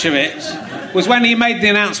enjoy much of it... was when he made the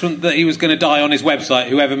announcement that he was going to die on his website.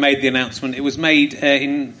 Whoever made the announcement, it was made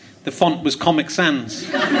in the font was Comic Sans,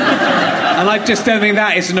 and I just don't think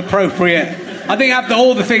that is an appropriate. I think after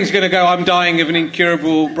all the things are going to go, I'm dying of an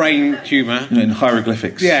incurable brain tumour in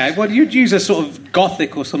hieroglyphics. Yeah, well, you'd use a sort of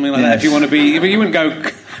Gothic or something like that if you want to be. But you wouldn't go.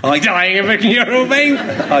 I'm dying of an incurable brain.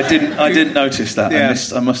 I didn't notice that. Yeah.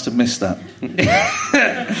 I must have missed that.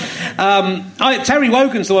 Terry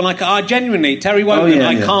Wogan's the one. I genuinely Terry Wogan.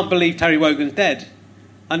 I can't believe Terry Wogan's dead.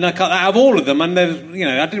 And out of all of them, and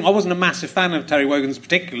I wasn't a massive fan of Terry Wogan's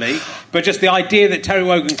particularly, but just the idea that Terry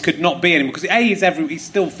Wogan could not be anymore because he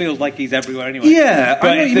still feels like he's everywhere anyway. Yeah, I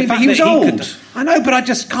know what you mean, but he was old. I know, but I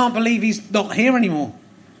just can't believe he's not here anymore.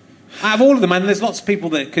 Out of all of them, and there's lots of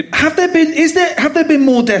people that could. Have there been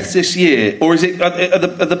more deaths this year, or is it are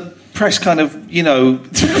the press kind of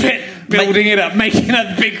building it up, making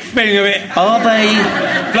a big thing of it? Are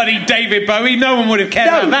they bloody David Bowie? No one would have cared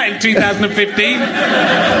about that in 2015.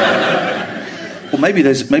 Well, maybe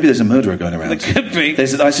there's a murderer going around. There could be.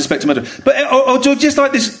 I suspect a murderer. But or just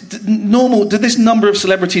like this normal, did this number of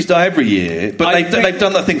celebrities die every year? But they've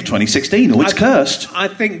done that thing for 2016. It's cursed. I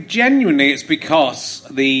think genuinely it's because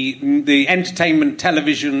the entertainment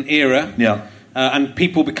television era, and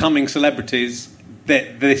people becoming celebrities.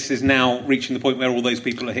 That this is now reaching the point where all those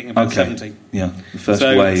people are hitting about 70. Yeah, the first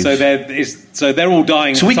wave. So they're all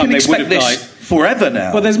dying. So we can expect this died. Forever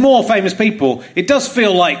now. Well, there's more famous people. It does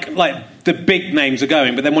feel like the big names are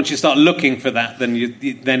going, but then once you start looking for that, then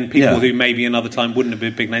people who maybe another time wouldn't have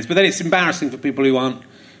been big names. But then it's embarrassing for people who aren't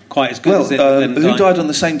quite as good as it. Who died on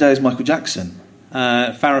the same day as Michael Jackson?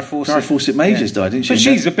 Farrah Fawcett. Farrah Fawcett Majors died, didn't she? But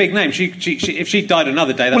she's a big name. She if she died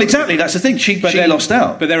another day... exactly, that's the thing. She lost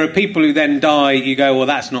out. But there are people who then die, you go, well,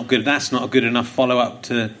 that's not good. That's not a good enough follow-up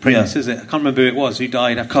to Prince, is it? I can't remember who it was who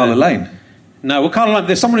died after... Carla Lane. No, well, Carla Lane,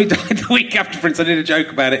 there's someone who died the week after Prince. I did a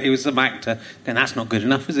joke about it. He was some actor. Then that's not good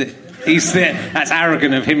enough, is it? That's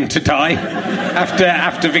arrogant of him to die.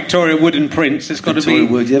 After Victoria Wood and Prince, it's got to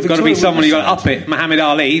be someone who got up it. Muhammad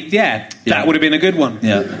Ali, that would have been a good one.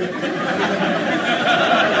 Yeah.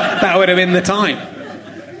 That would have been the time.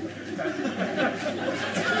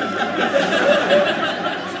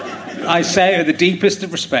 I say it with the deepest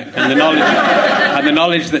of respect and the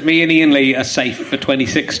knowledge that me and Ian Lee are safe for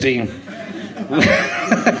 2016.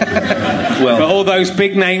 But all those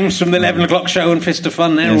big names from the 11 o'clock show and Fist of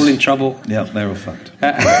Fun, they're all in trouble. Yeah, they're all fucked.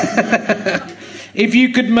 If you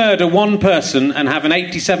could murder one person and have an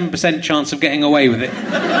 87% chance of getting away with it,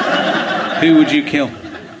 who would you kill?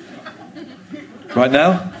 Right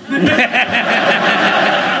now?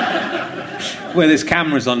 Well, there's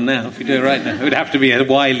cameras on now. If you do it right now, it would have to be a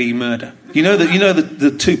wily murder. You know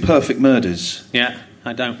the two perfect murders. Yeah,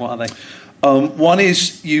 I don't. What are they? One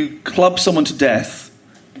is you club someone to death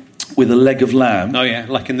with a leg of lamb. Oh yeah,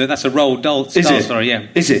 like that's a Roald Dahl story. Yeah,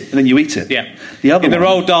 is it? And then you eat it. Yeah. The other in the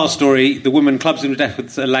Roald Dahl story, the woman clubs him to death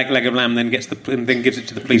with a leg of lamb, then gives it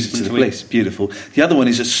to the policeman to eat. Beautiful. The other one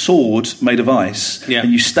is a sword made of ice,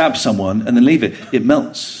 and you stab someone and then leave it. It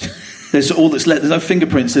melts. There's all that's left. There's no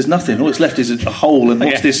fingerprints. There's nothing. All that's left is a hole. And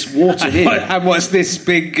what's this water here? And what's this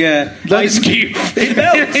big ice cube? It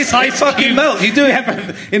melts. It's ice fucking melts. You do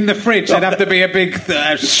it in the fridge. There'd have to be a big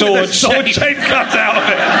sword shape cut out of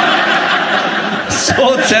it.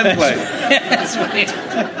 Sword template.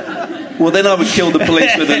 Well, then I would kill the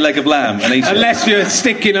police with a leg of lamb and eat it. Unless you're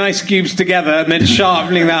sticking ice cubes together and then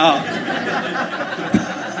sharpening that up.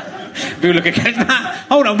 People look at that.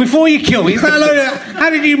 Hold on, before you kill me, how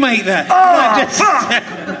did you make that?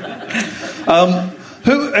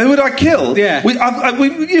 Who would I kill? Yeah. We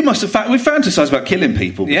fantasised about killing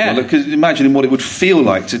people before. Yeah. Because imagining what it would feel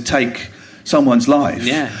like to take someone's life.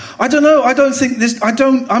 Yeah. I don't know. I don't think this.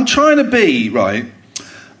 I'm trying to be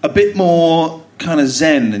a bit more kind of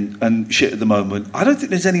zen and shit at the moment. I don't think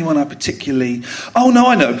there's anyone I particularly. Oh no,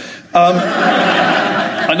 I know.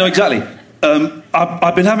 I know exactly.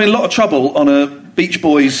 I've been having a lot of trouble on a Beach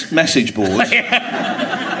Boys message board.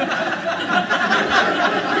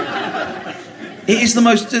 It is the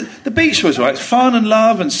most... The Beach Boys, right? It's fun and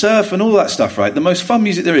love and surf and all that stuff, right? The most fun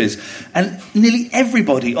music there is. And nearly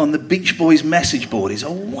everybody on the Beach Boys message board is a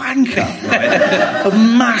wanker, right? Of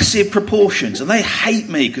massive proportions. And they hate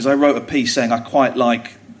me because I wrote a piece saying I quite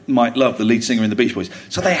like Mike Love, the lead singer in the Beach Boys.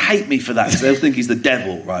 So they hate me for that because they'll think he's the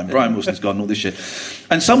devil, right? And Brian Wilson's gone and all this shit.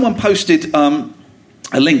 And someone posted...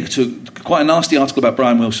 a link to quite a nasty article about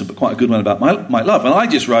Brian Wilson, but quite a good one about Mike Love. And I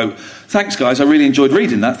just wrote, thanks, guys, I really enjoyed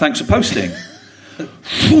reading that. Thanks for posting.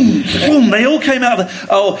 Boom, boom, they all came out of the...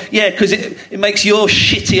 Oh, yeah, because it makes your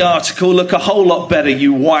shitty article look a whole lot better,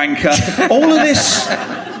 you wanker. All of this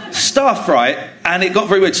stuff, right? And it got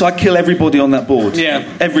very weird, so I kill everybody on that board. Yeah.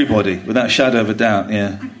 Everybody, without a shadow of a doubt,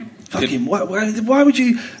 yeah. Fucking, why would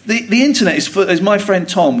you... The internet is, as my friend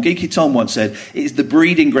Tom, Geeky Tom once said, it is the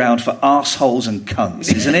breeding ground for arseholes and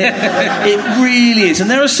cunts, isn't it? It really is.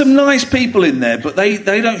 And there are some nice people in there, but they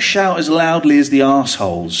don't shout as loudly as the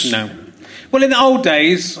arseholes. No. Well, in the old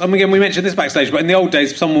days, and again, we mentioned this backstage, but in the old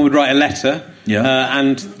days, someone would write a letter,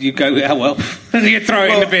 and you go, oh, well, and you throw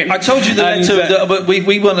it in the bin. I told you the letter, but we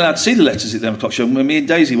weren't allowed to see the letters at the 11 o'clock show. Me and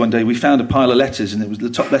Daisy one day, we found a pile of letters, and the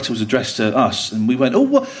top letter was addressed to us, and we went,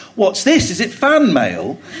 oh, what's this? Is it fan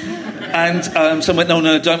mail? And someone went,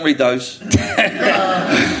 no, don't read those.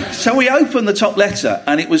 So we opened the top letter,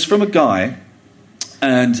 and it was from a guy,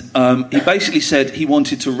 and he basically said he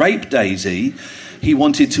wanted to rape Daisy. He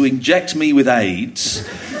wanted to inject me with AIDS,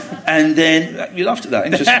 and then... You laughed at that,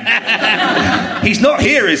 interesting. He's not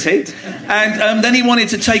here, is he? And then he wanted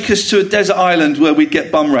to take us to a desert island where we'd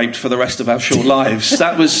get bum raped for the rest of our short lives.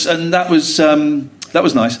 That was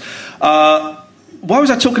nice. Why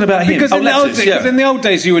was I talking about him? Because in the old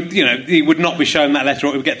days, you would not be shown that letter,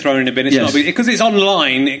 or it would get thrown in a bin. Because it's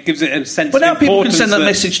online, it gives it a sense. But now of people can send that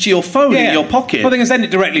message to your phone in your pocket. Well, they can send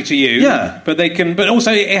it directly to you. Yeah, but they can. But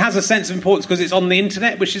also, it has a sense of importance because it's on the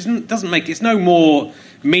internet, which doesn't make it's no more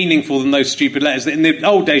meaningful than those stupid letters that in the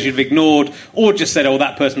old days you'd have ignored or just said, oh,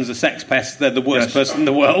 that person's a sex pest, they're the worst person in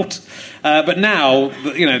the world. But now,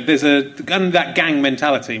 there's that gang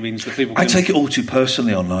mentality means that people... I take it all too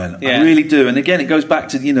personally online. Yeah. I really do. And again, it goes back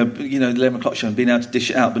to, the 11 o'clock show and being able to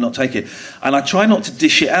dish it out but not take it. And I try not to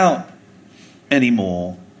dish it out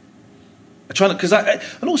anymore. I try not...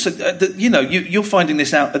 And also, you're finding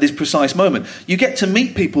this out at this precise moment. You get to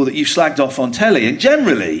meet people that you've slagged off on telly, and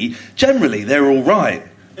generally, they're all right.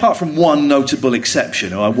 Apart from one notable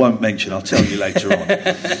exception, who I won't mention, I'll tell you later on.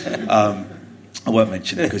 I won't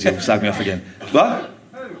mention it because he'll slag me off again. What?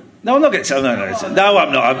 No, I'm not going to tell. No,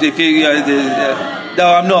 I'm not. If you, no,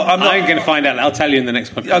 I'm not. I ain't going to find out. I'll tell you in the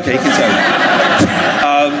next podcast. Okay, you can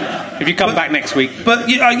tell me. If you come back next week. But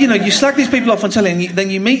you slag these people off on telly, and then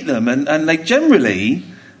you meet them, and they generally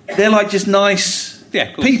they're like just nice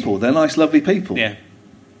people. They're nice, lovely people. Yeah.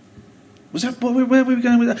 Was that where were we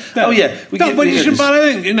going with that? No. Oh yeah.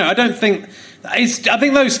 I don't think. I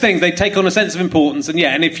think those things, they take on a sense of importance, and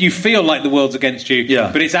if you feel like the world's against you,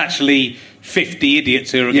 but it's actually 50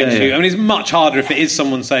 idiots who are against you. I mean, it's much harder if it is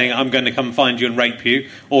someone saying, I'm going to come find you and rape you,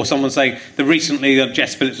 or someone saying, recently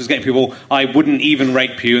Jess Phillips was getting people, I wouldn't even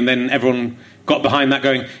rape you, and then everyone got behind that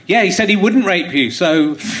going, yeah, he said he wouldn't rape you,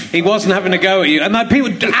 so he wasn't having a go at you. And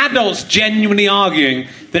adults genuinely arguing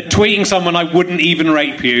that tweeting someone, I wouldn't even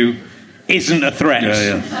rape you, isn't a threat.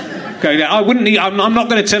 I'm not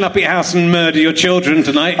going to turn up at your house and murder your children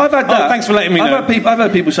tonight. I've had that. Thanks for letting me know. I've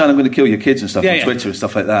had people saying I'm going to kill your kids and stuff on Twitter and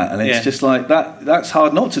stuff like that, and it's just like that. That's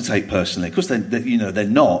hard not to take personally, because they're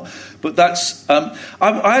not. But that's. I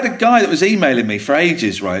had a guy that was emailing me for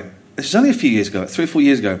ages. Right, this was only a few years ago, 3 or 4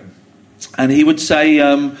 years ago, and he would say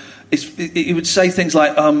things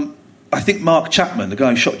like, I think Mark Chapman, the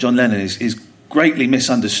guy who shot John Lennon, is greatly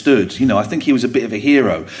misunderstood. I think he was a bit of a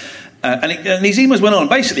hero. And his emails went on.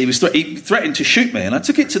 Basically, he threatened to shoot me, and I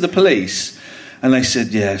took it to the police, and they said,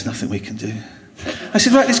 "Yeah, there's nothing we can do." I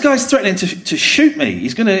said, "Right, this guy's threatening to shoot me.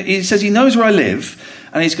 He says he knows where I live,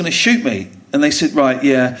 and he's going to shoot me." And they said, "Right,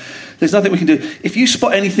 yeah, there's nothing we can do. If you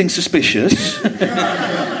spot anything suspicious,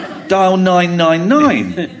 dial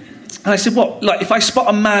 999. And I said, what? Like, if I spot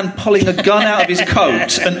a man pulling a gun out of his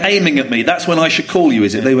coat and aiming at me, that's when I should call you,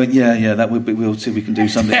 is it? They went, yeah, that would be, we'll see if we can do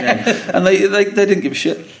something there. And they didn't give a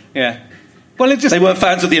shit. Yeah. Well, they weren't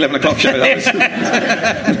fans of the 11 o'clock show.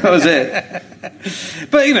 That was it.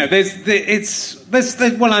 But, you know, there's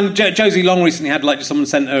and Josie Long recently had, like, someone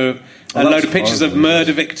sent her a load of pictures of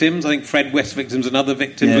murder victims. I think Fred West victims and other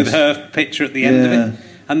victims with her picture at the end of it.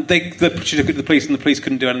 And she took it to the police, and the police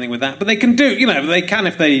couldn't do anything with that. But they can do, you know, they can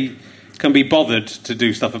if they can be bothered to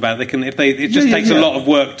do stuff about it. They can if they. It just takes a lot of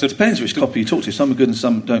work to. Depends which copy you talk to. Some are good and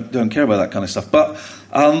some don't care about that kind of stuff. But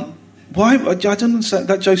why? I don't understand.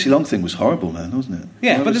 That Josie Long thing was horrible, man, wasn't it?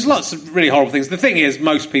 Yeah, but there's lots of really horrible things. The thing is,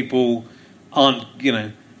 most people aren't going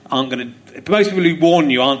to. Most people who warn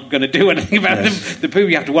you aren't going to do anything about them. The people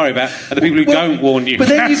you have to worry about are the people who don't warn you. But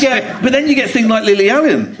then you get things like Lily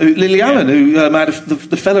Allen, who had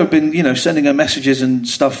the fellow had been, you know, sending her messages and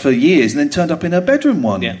stuff for years, and then turned up in her bedroom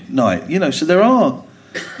one night. You know, so there are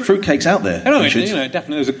fruitcakes out there. Definitely.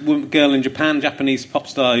 There was a girl in Japan, Japanese pop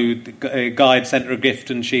star, who a guy had sent her a gift,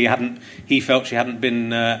 and he felt she hadn't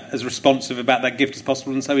been as responsive about that gift as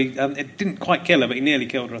possible, and so it didn't quite kill her, but he nearly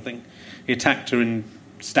killed her. I think he attacked her and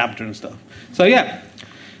stabbed her and stuff. So yeah,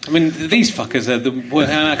 I mean, these fuckers are the.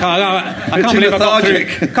 I can't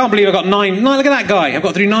believe I got 9. No, look at that guy. I've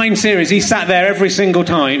got through 9 series. He sat there every single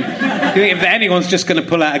time. You think if anyone's just going to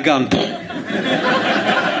pull out a gun?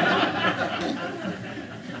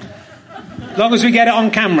 As long as we get it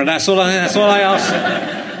on camera, that's all I ask.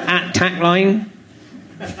 At Tackline.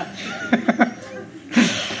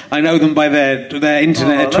 I know them by their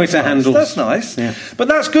internet Twitter handles. That's nice. Yeah. But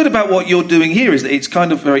that's good about what you're doing here, is that it's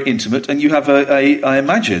kind of very intimate, and you have I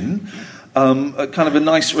imagine, a kind of a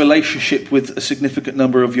nice relationship with a significant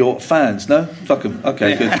number of your fans. No? Fuck them.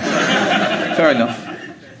 Okay, good. Fair enough.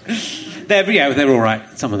 They're all right.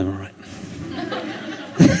 Some of them are all right.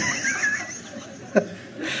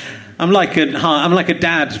 I'm like a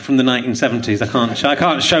dad from the 1970s. I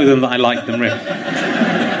can't show them that I like them, really.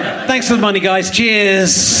 Thanks for the money, guys.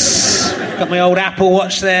 Cheers. Got my old Apple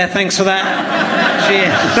Watch there. Thanks for that.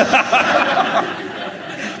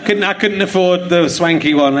 Cheers. I couldn't afford the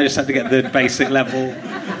swanky one. I just had to get the basic level.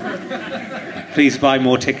 Please buy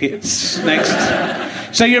more tickets. Next.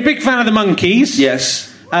 So you're a big fan of the Monkees. Yes.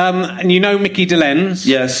 And you know Mickey Dolenz.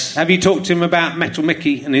 Yes. Have you talked to him about Metal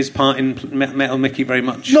Mickey and his part in Metal Mickey very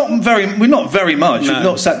much? Not very much. No. We've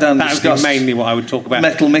not sat down and discussed. That would be mainly what I would talk about.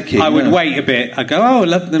 Metal Mickey. I would wait a bit. I'd go, I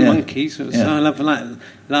love the Monkees. I love that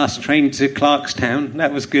last train to Clarkstown.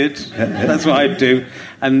 That was good. Yeah. That's what I'd do.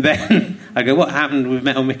 And then I go, what happened with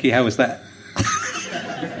Metal Mickey? How was that?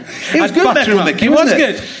 It was good, Metal Mickey. It was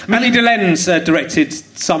good. Mickey Dolenz directed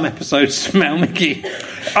some episodes of Metal Mickey. Do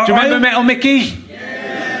you remember Metal Mickey?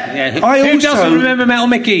 Yeah. Who doesn't remember Metal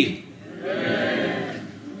Mickey?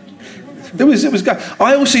 It was good.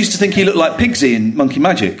 I also used to think he looked like Pigsy in Monkey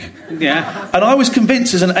Magic. Yeah. And I was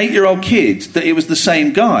convinced as an 8-year-old kid that it was the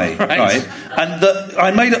same guy. Right? And that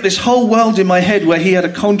I made up this whole world in my head where he had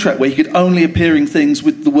a contract where he could only appear in things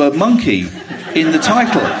with the word monkey in the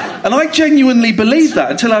title. And I genuinely believed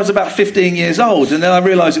that until I was about 15 years old, and then I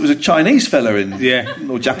realised it was a Chinese fella or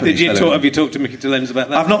Japanese fella. Have you talked to Mickey Dolenz about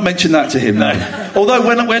that? I've not mentioned that to him, no. Although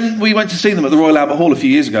when we went to see them at the Royal Albert Hall a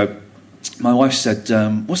few years ago, my wife said,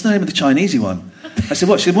 what's the name of the Chinesey one? I said,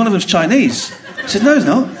 what? She said, one of them's Chinese. I said, no, it's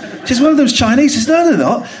not. She said, one of them's Chinese. I said, no, they're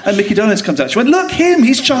not. And Mickey Dolenz comes out. She went, look, him,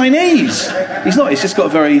 he's Chinese. He's not, he's just got a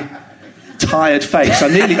very tired face.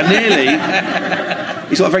 He's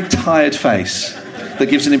got a very tired face that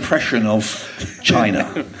gives an impression of China.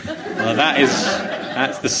 Well,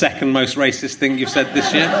 that's the second most racist thing you've said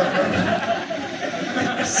this year.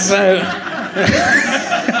 So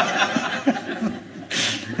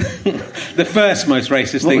the first most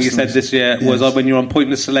racist thing you said this year was when you were on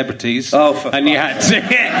Pointless Celebrities, and you had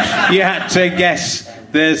to guess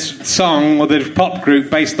the song or the pop group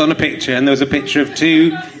based on a picture, and there was a picture of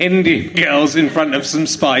 2 Indian girls in front of some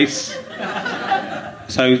spice.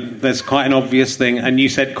 So there's quite an obvious thing, and you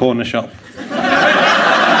said corner shop.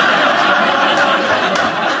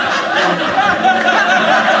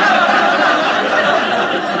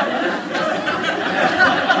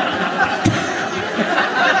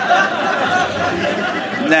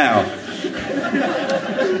 Now,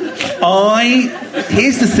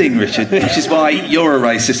 here's the thing, Richard, which is why you're a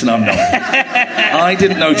racist and I'm not. I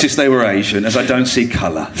didn't notice they were Asian, as I don't see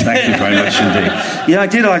colour. Thank you very much indeed. Yeah, I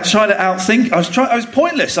did. I tried to outthink. I was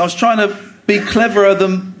pointless. I was trying to be cleverer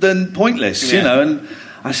than pointless, you know. And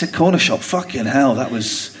I said, corner shop, fucking hell, that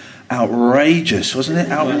was... outrageous, wasn't it?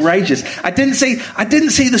 Outrageous. I didn't see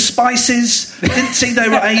the spices. I didn't see they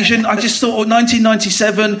were Asian. I just thought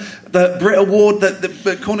 1997, the Brit Award,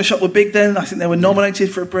 the Corner Shop were big then. I think they were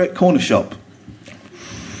nominated for a Brit Corner Shop.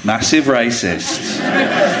 Massive racist.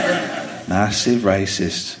 Massive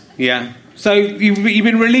racist. Yeah. So you've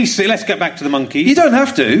been releasing... Let's get back to the Monkees. You don't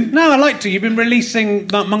have to. No, I like to. You've been releasing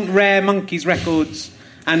Rare Monkees records...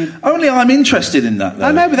 And only I'm interested in that, though.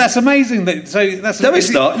 I know, but that's amazing. Don't we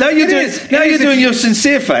start? Now you're doing your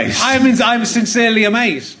sincere face. I'm sincerely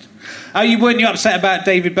amazed. Weren't you upset about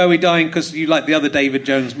David Bowie dying because you like the other David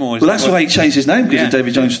Jones more? Well, that's why he changed his name, because of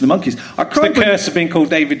David Jones from the Monkees. It's the curse of being called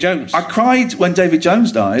David Jones. I cried when David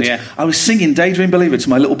Jones died. Yeah. I was singing Daydream Believer to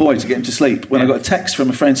my little boy to get him to sleep when I got a text from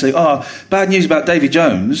a friend saying, bad news about David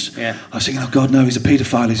Jones. Yeah. I was thinking, oh God, no, he's a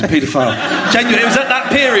paedophile. Genuinely, it was at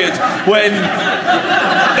that period when...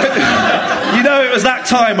 it was that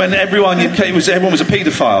time when everyone was a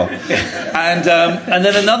paedophile. And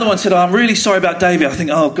then another one said, I'm really sorry about David. I think,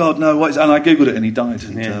 oh God, no, what is... And I Googled it and he died.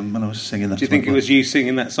 And I was singing that. Do you think it was you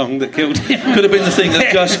singing that song that killed him? Could have been the thing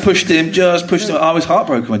that just pushed him. I was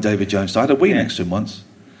heartbroken when David Jones died. I had a wee next to him once.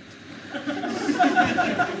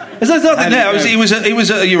 There's nothing there. He was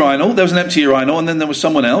at a urinal. There was an empty urinal, and then there was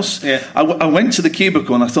someone else. Yeah. I went to the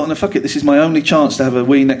cubicle, and I thought, no, fuck it, this is my only chance to have a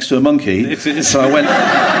wee next to a monkey. So I went.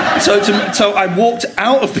 So I walked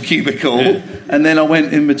out of the cubicle, and then I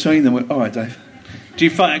went in between them. Went, all right, Dave. Do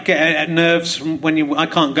you get nerves from when you... I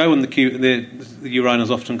can't go on the urinals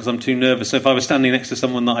often because I'm too nervous. So if I was standing next to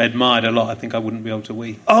someone that I admired a lot, I think I wouldn't be able to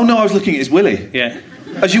wee. Oh, no, I was looking at his willy. Yeah.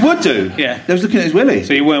 As you would do? Yeah. I was looking at his willy.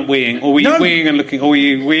 So you weren't weeing? Or were you weeing and looking... Or were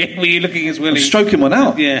you looking at his willy? I was stroking one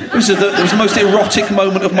out. Yeah. It was the most erotic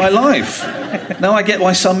moment of my life. Now I get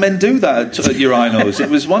why some men do that at urinals. It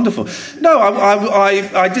was wonderful. No,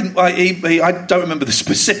 I didn't... I don't remember the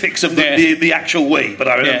specifics of the actual wee, but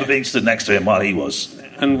I remember being stood next to him while he was...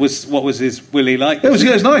 And what was his willy like? It was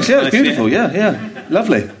nice, yeah. It was beautiful, yeah.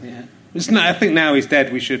 Lovely. Yeah. I think now he's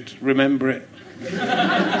dead, we should remember it.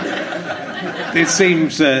 It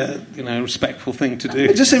seems a respectful thing to do.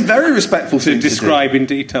 It just seemed very respectful to describe in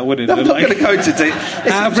detail what it was. I'm not going to go into detail.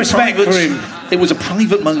 Out of respect for him. It was a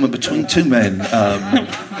private moment between two men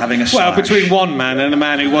having a slash. Well, between one man and a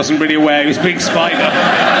man who wasn't really aware he was being spied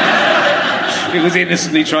on. He was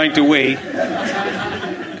innocently trying to wee.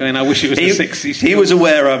 I wish it was the 60s. He was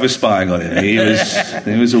aware I was spying on him. He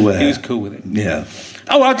was aware. He was cool with it. Yeah.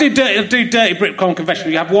 Oh, I'll do Dirty Britcom Confession.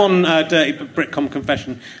 You have one Dirty Britcom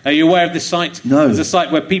Confession. Are you aware of this site? No. There's a site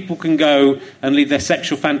where people can go and leave their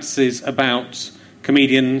sexual fantasies about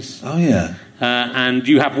comedians. Oh, yeah. And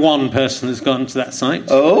you have one person that's gone to that site.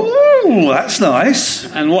 Oh, that's nice.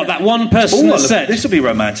 And what that one person has said... This will be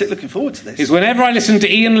romantic. Looking forward to this. ...is whenever I listen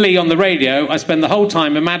to Ian Lee on the radio, I spend the whole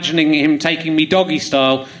time imagining him taking me doggy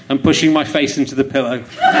style and pushing my face into the pillow.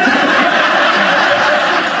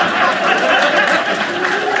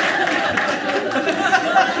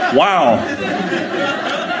 Wow.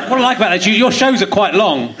 What I like about that, your shows are quite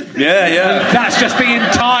long. Yeah. And that's just the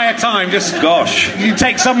entire time. Gosh. You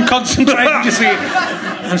take some concentration.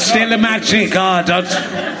 I'm still imagining, God,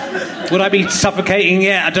 would I be suffocating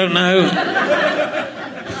yet? I don't know.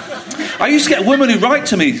 I used to get a woman who'd write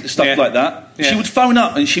to me stuff like that. Yeah. She would phone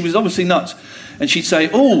up, and she was obviously nuts. And she'd say,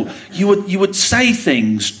 "Oh, you would say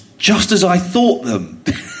things just as I thought them."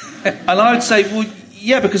 And I would say, "Well,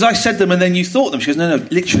 yeah, because I said them and then you thought them." She goes, no,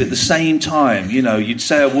 literally at the same time. You'd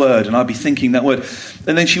say a word and I'd be thinking that word.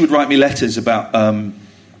 And then she would write me letters about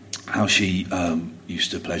how she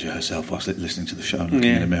used to pleasure herself whilst listening to the show and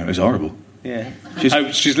looking in the mirror. It was horrible. Yeah.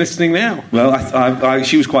 She's listening now. Well,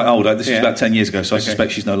 she was quite old. This was about 10 years ago, so I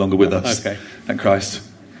suspect she's no longer with us. Okay. Thank Christ.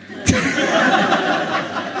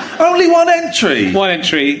 Only one entry. One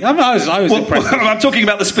entry. I was impressed. I'm talking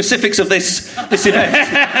about the specifics of this event.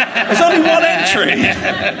 There's only one entry.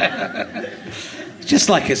 Just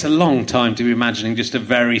like it's a long time to be imagining just a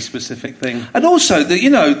very specific thing. And also,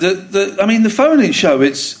 the phone-in show.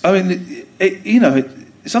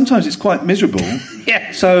 Sometimes it's quite miserable.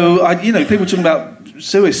 Yeah. So people talking about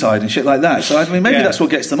suicide and shit like that. So maybe that's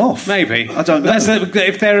what gets them off. Maybe. I don't know.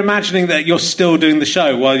 If they're imagining that you're still doing the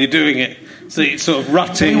show while you're doing it. So it's sort of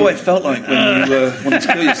rutting. Tell me what it felt like when you wanted to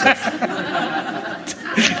kill yourself.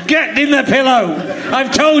 Get in the pillow!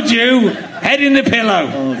 I've told you! Head in the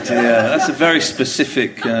pillow! Oh dear, that's a very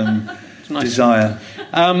specific desire.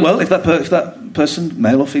 Well, if that person,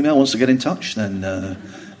 male or female, wants to get in touch, then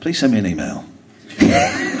please send me an email.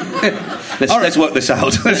 Let's work this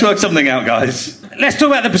out. Let's work something out, guys. Let's talk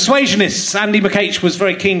about the Persuasionists. Andy McH was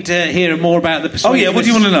very keen to hear more about the Persuasionists. Oh yeah, what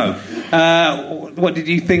do you want to know? What did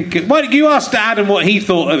you think? Well, you asked Adam what he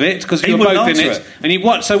thought of it because you were both in it. And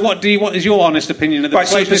what is your honest opinion of the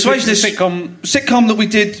Persuasionist sitcom that we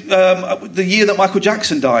did the year that Michael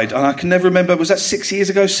Jackson died? And I can never remember. Was that 6 years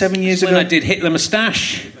ago? 7 years ago? When I did Hitler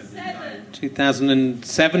Moustache.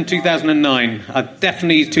 2007, 2009.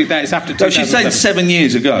 Definitely 2000. It's after 2007. No, she said 7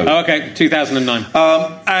 years ago. Oh, okay, 2009.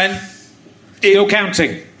 And still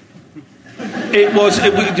counting.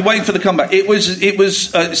 Waiting for the comeback. It was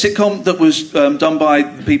a sitcom that was done by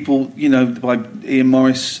people, by Ian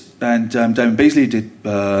Morris and Damon Beasley, who did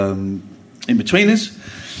In-Betweeners,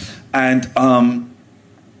 and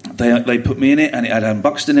they put me in it, and it had Adam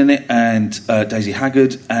Buxton in it, and Daisy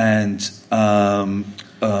Haggard, and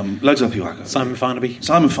loads of other people. Simon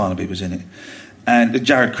Farnaby was in it, and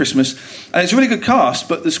Jared Christmas, and it's a really good cast,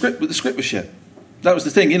 but the script was shit. That was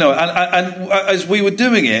the thing, and as we were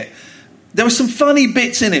doing it, there were some funny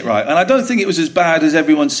bits in it, right? And I don't think it was as bad as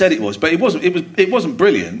everyone said it was, but it wasn't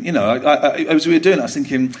brilliant. As we were doing it, I was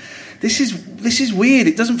thinking, this is weird.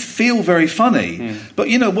 It doesn't feel very funny. But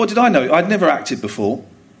what did I know? I'd never acted before,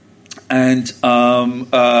 and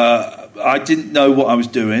I didn't know what I was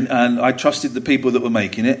doing, and I trusted the people that were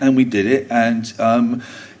making it, and we did it, and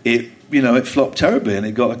it flopped terribly, and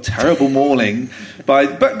it got a terrible mauling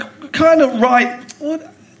but kind of right.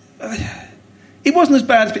 It wasn't as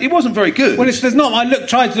bad. It wasn't very good. Well, there's not. I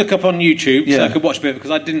tried to look up on YouTube so I could watch a bit because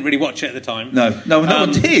I didn't really watch it at the time. No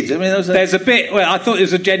one did. I mean, there's a bit. Well, I thought it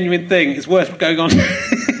was a genuine thing. It's worth going on.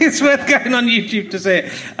 It's worth going on YouTube to see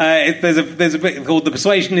it. There's a bit called "The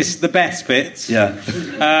Persuasionist, the Best Bits." Yeah.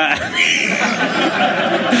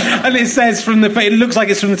 And it says it looks like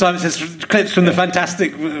it's from the time. It says clips from the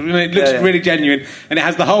Fantastic. It looks really genuine, and it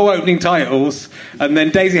has the whole opening titles. And then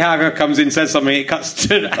Daisy Haggard comes in, says something. It cuts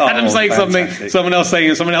to Adam saying something. Someone else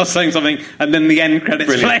saying something, and then the end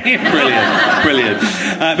credits playing. Brilliant.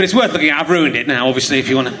 But it's worth looking at. I've ruined it now, obviously, if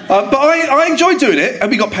you want to. But I enjoyed doing it, and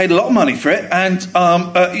we got paid a lot of money for it, and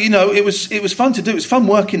it was fun to do. It was fun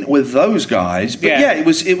working with those guys. But it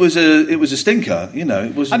was a stinker.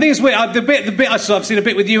 It was. I think it's weird. The bit I've seen a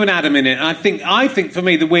bit with you and Adam in it. And I think for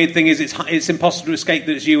me the weird thing is it's impossible to escape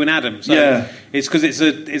that it's you and Adam. So it's because it's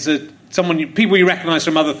people you recognise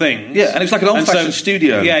from other things. Yeah, and it's like an old-fashioned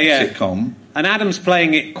studio sitcom. And Adam's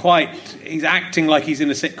playing it he's acting like he's in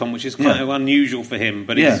a sitcom, which is quite unusual for him.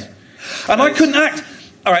 But and I couldn't act.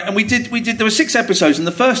 All right, and we did. There were 6 episodes, and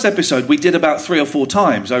the first episode we did about 3 or 4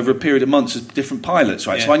 times over a period of months as different pilots,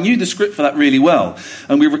 right? Yeah. So I knew the script for that really well,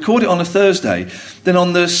 and we record it on a Thursday. Then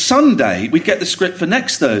on the Sunday, we'd get the script for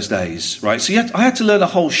next Thursdays, right? So I had to learn a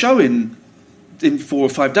whole show in 4 or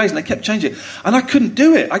 5 days, and they kept changing it. And I couldn't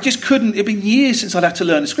do it. I just couldn't. It'd been years since I'd had to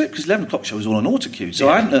learn a script, because 11 o'clock show was all on autocue, so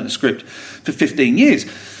I hadn't learned a script for 15 years.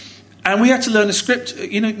 And we had to learn a script,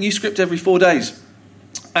 new script every 4 days.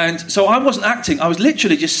 And so I wasn't acting. I was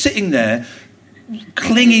literally just sitting there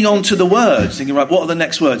clinging on to the words, thinking, right, what are the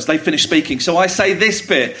next words? They finish speaking, so I say this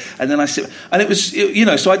bit, and then I sit, and it was,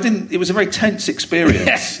 so I didn't. It was a very tense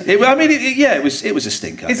experience. It was a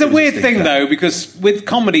stinker. It's a weird thing though, because with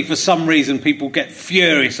comedy, for some reason, people get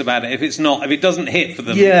furious about it if it doesn't hit for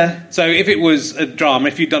them. Yeah. So if it was a drama,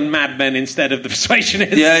 if you'd done Mad Men instead of The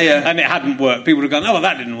Persuasionist, and it hadn't worked, people would have gone, oh, well,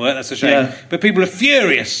 that didn't work. That's a shame. Yeah. But people are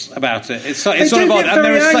furious about it. It's sort of odd, and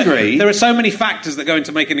there are so many factors that go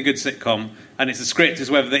into making a good sitcom. And it's the script, it's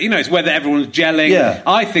whether everyone's gelling. Yeah.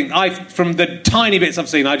 I think from the tiny bits I've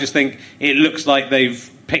seen, I just think it looks like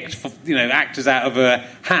they've picked actors out of a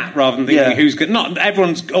hat rather than thinking who's good. Not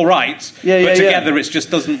everyone's all right, but together it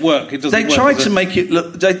just doesn't work. It doesn't. They tried to make it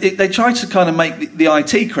look. They tried to kind of make the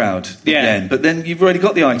IT crowd again, but then you've already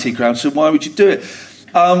got the IT crowd, so why would you do it?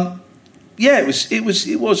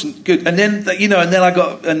 It wasn't good, and then and then I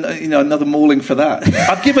got another mauling for that.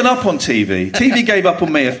 I've given up on TV. TV gave up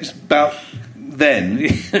on me about then,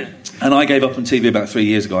 and I gave up on TV about 3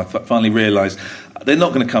 years ago. I finally realised they're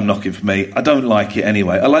not going to come knocking for me. I don't like it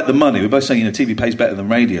anyway. I like the money. We're both saying TV pays better than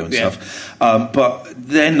radio and stuff, but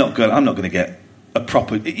they're not good. I'm not going to get a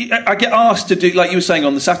proper. I get asked to do, like you were saying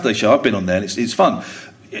on the Saturday show. I've been on there, and it's fun.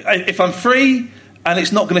 If I'm free and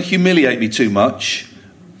it's not going to humiliate me too much,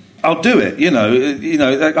 I'll do it.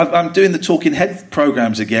 I'm doing the Talking Head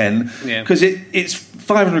programmes again because it's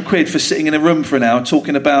 £500 for sitting in a room for an hour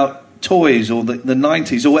talking about toys or the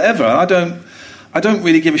 90s or whatever. I don't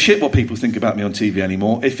really give a shit what people think about me on TV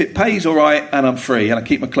anymore. If it pays all right and I'm free and I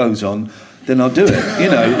keep my clothes on, then I'll do it.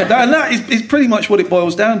 And that is pretty much what it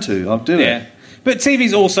boils down to. I'll do it. But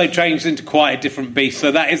TV's also changed into quite a different beast.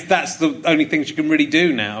 So that's the only things you can really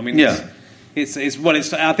do now. I mean, It's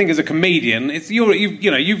I think as a comedian,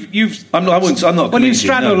 you've. I'm not. I wouldn't. I'm not. Well, you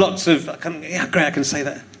straddle lots of. I can say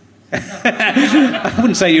that. I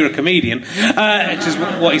wouldn't say you're a comedian, which is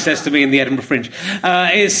what he says to me in the Edinburgh Fringe.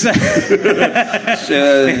 It's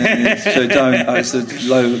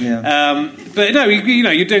low. Yeah. But no,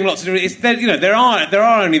 you're doing lots of. There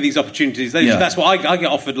are only these opportunities. That's what I get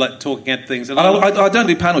offered, like talking head things. And I don't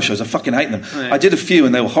do panel shows. I fucking hate them. Yeah. I did a few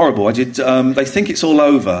and they were horrible. I did. They think it's all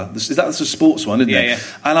over. That's a sports one, isn't it? Yeah.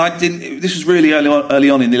 And I didn't. This was really early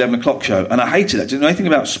on in the 11 o'clock show, and I hated it. I didn't know anything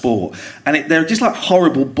about sport, and they're just like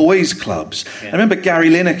horrible boys' clubs. Yeah. I remember Gary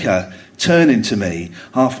Lineker turning to me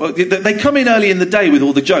they come in early in the day with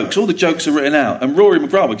all the jokes. All the jokes are written out, and Rory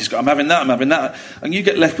McGrath would just go, I'm having that, and you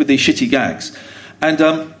get left with these shitty gags. And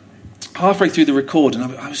halfway through the record, and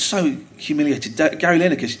I was so humiliated, Gary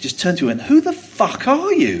Lineker just turned to me and went, who the fuck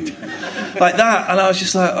are you? Like that. And I was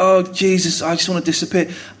just like, oh Jesus, I just want to disappear.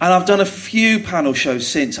 And I've done a few panel shows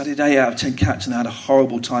since. I did 8 out of 10 Cats, and I had a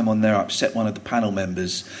horrible time on there. I upset one of the panel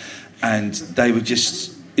members, and they were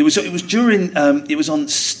just... It was during it was on the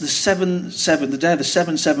 7/7, the day of the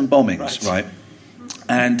 7/7 bombings, right?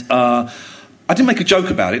 And I didn't make a joke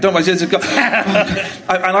about it. And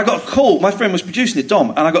I got a call. My friend was producing it,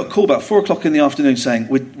 Dom, and I got a call about 4 o'clock in the afternoon saying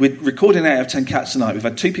we're recording 8 out of 10 Cats tonight. We've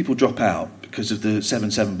had 2 people drop out because of the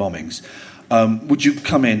 7/7 bombings. Would you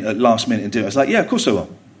come in at last minute and do it? I was like, yeah, of course I will.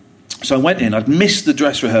 So I went in. I'd missed the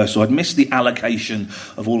dress rehearsal. I'd missed the allocation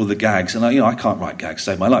of all of the gags, and I can't write gags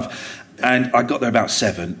to save my life. And I got there about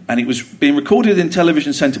 7, and it was being recorded in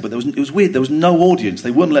Television Centre, but it was weird. There was no audience.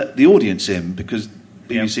 They wouldn't let the audience in because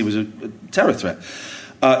BBC was a terror threat.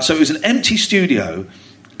 So it was an empty studio,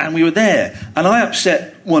 and we were there. And I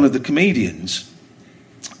upset one of the comedians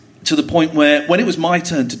to the point where, when it was my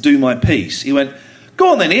turn to do my piece, he went,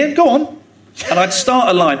 "Go on then, Ian, go on." And I'd start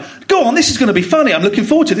a line, "Go on, this is going to be funny. I'm looking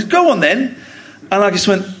forward to this. Go on then." And I just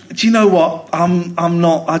went, do you know what? I'm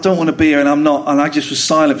not. I don't want to be here, and I'm not. And I just was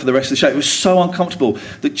silent for the rest of the show. It was so uncomfortable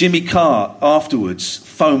that Jimmy Carr afterwards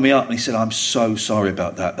phoned me up and he said, "I'm so sorry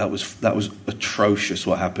about that. That was atrocious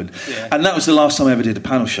what happened." Yeah. And that was the last time I ever did a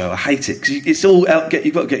panel show. I hate it because it's all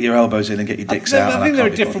you've got to get your elbows in and get your dicks out. I think there are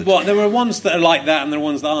different. There are ones that are like that, and there are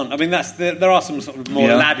ones that aren't. I mean, there are some sort of more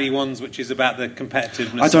laddie ones, which is about the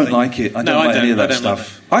competitiveness. I don't like it. I don't like any of that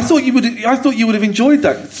stuff. I thought you would have enjoyed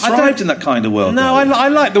that. Thrived in that kind of world. No, I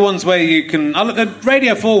like the ones where you can. The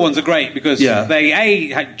Radio 4 ones are great because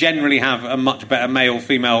they generally have a much better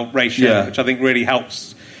male-female ratio, which I think really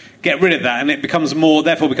helps get rid of that, and it becomes more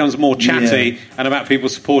chatty and about people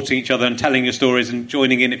supporting each other and telling your stories and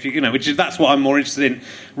joining in that's what I'm more interested in.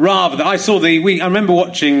 Rather than I remember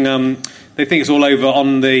watching. They think it's all over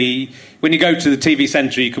on when you go to the TV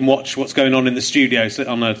Centre, you can watch what's going on in the studio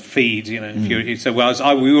on a feed. We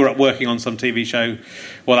were working on some TV show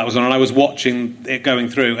while that was on, and I was watching it going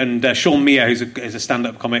through. And Sean Mio, who's a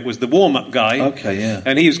stand-up comic, was the warm-up guy. Okay, yeah.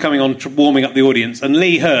 And he was coming on warming up the audience, and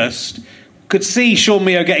Lee Hurst could see Sean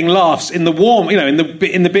Mio getting laughs in the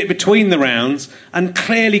in the bit between the rounds, and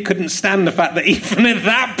clearly couldn't stand the fact that even at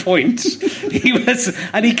that point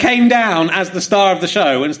he came down as the star of the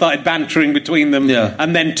show and started bantering between them,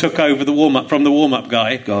 and then took over the warm up from the warm up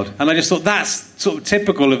guy. God. And I just thought that's sort of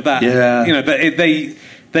typical of that. Yeah.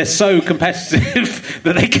 They're so competitive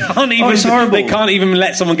that they can't even. Oh, it's horrible. They can't even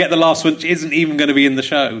let someone get the last one, which isn't even going to be in the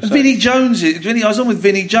show. So. Vinnie Jones. I was on with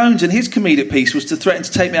Vinnie Jones, and his comedic piece was to threaten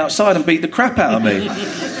to take me outside and beat the crap out of me.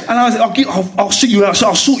 And I was like, I'll sort you out.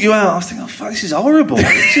 I'll sort you out. I was thinking, oh fuck, this is horrible.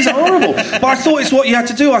 This is horrible. But I thought it's what you had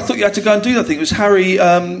to do. I thought you had to go and do that thing. It was Harry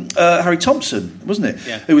Thompson, wasn't it?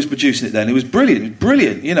 Yeah. Who was producing it then. It was brilliant,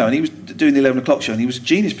 and he was doing the 11 o'clock show, and he was a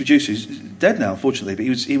genius producer. He's dead now, unfortunately, but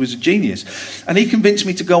he was a genius. And he convinced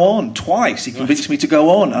me to go on twice. He convinced me to go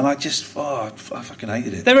on, and I just, I fucking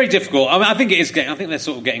hated it. They're very difficult. I mean, I think it is. I think they're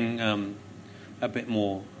sort of getting a bit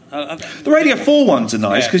more. The Radio 4 ones are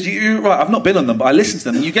nice because you're right. I've not been on them, but I listen to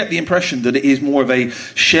them, and you get the impression that it is more of a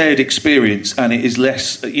shared experience, and it is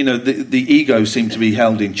less. The egos seem to be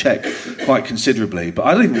held in check quite considerably. But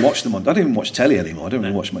I don't even watch them I don't even watch telly anymore. I don't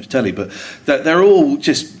really watch much telly, but they're all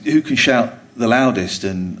just who can shout the loudest,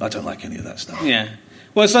 and I don't like any of that stuff. Yeah.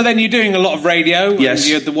 Well, so then you're doing a lot of radio. Yes.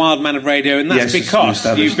 You're the wild man of radio, and that's because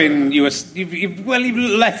you've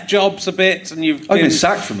left jobs a bit, and I've been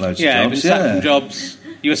sacked from loads of jobs. You've been sacked from jobs.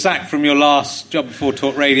 You were sacked from your last job before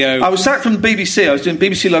Talk Radio. I was sacked from the BBC. I was doing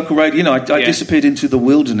BBC Local Radio. I disappeared into the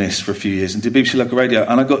wilderness for a few years and did BBC Local Radio,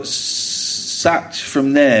 and I got sacked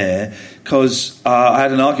from there because I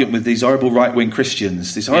had an argument with these horrible right-wing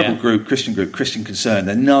Christians, this horrible group, Christian Concern.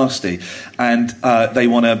 They're nasty, and they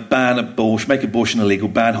want to ban abortion, make abortion illegal,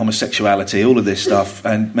 ban homosexuality, all of this stuff,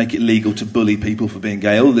 and make it legal to bully people for being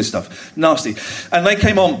gay, all of this stuff. Nasty. And they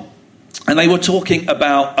came on, and they were talking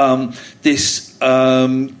about this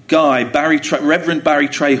guy, Reverend Barry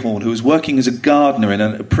Trahorn, who was working as a gardener in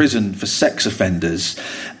a prison for sex offenders,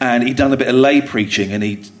 and he'd done a bit of lay preaching, and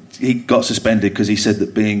he got suspended because he said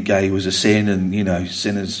that being gay was a sin, and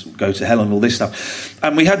sinners go to hell and all this stuff.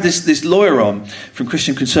 And we had this lawyer on from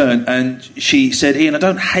Christian Concern, and she said, Ian, I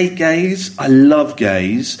don't hate gays, I love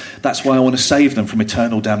gays, that's why I want to save them from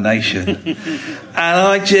eternal damnation. And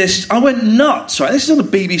I went nuts, right? This is on a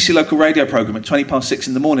BBC local radio programme at 6:20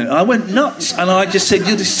 in the morning, and I went nuts, and I just said,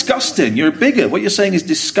 you're disgusting, you're a bigot, what you're saying is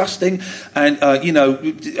disgusting, and I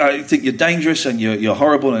think you're dangerous, and you're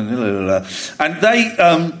horrible, and blah, blah, blah. And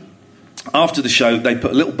they after the show, they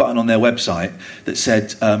put a little button on their website that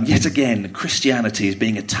said, yet again, Christianity is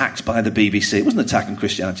being attacked by the BBC. It wasn't an attack on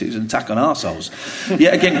Christianity, it was an attack on arseholes.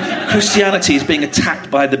 Yet again, Christianity is being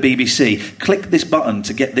attacked by the BBC. Click this button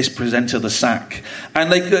to get this presenter the sack.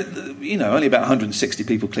 And they, only about 160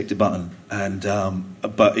 people clicked the button, and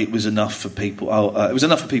but it was enough for people. It was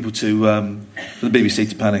enough for people for the BBC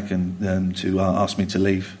to panic and to ask me to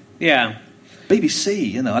leave. Yeah.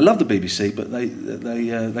 BBC, I love the BBC, but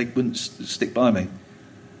they wouldn't stick by me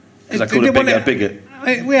because I called a bigot.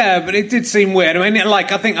 Yeah, but it did seem weird. I mean,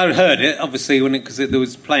 I think I heard it obviously because it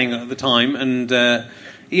was playing at the time, and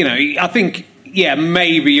I think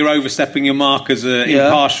maybe you're overstepping your mark as an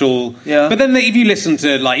impartial. Yeah. But then if you listen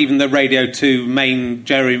to even the Radio 2 main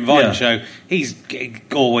Jerry Vine show, he's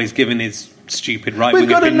always giving his stupid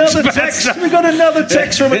right-wing opinions. We've got another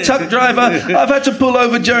text from a truck driver. I've had to pull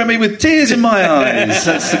over Jeremy with tears in my eyes.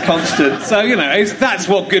 That's the constant. So, that's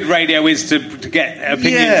what good radio is, to get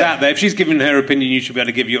opinions out there. If she's giving her opinion, you should be able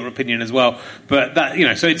to give your opinion as well. But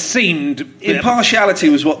that, so it seemed... Impartiality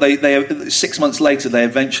was what they 6 months later, they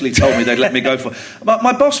eventually told me they'd let me go for.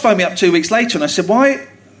 My boss phoned me up 2 weeks later, and I said, why...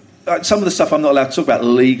 some of the stuff I'm not allowed to talk about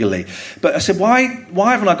legally. But I said, why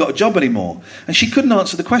haven't I got a job anymore? And she couldn't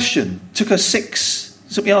answer the question. It took her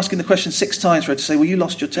me asking the question 6 times for her to say, well, you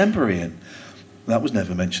lost your temper, Ian. That was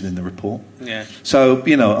never mentioned in the report. Yeah. So,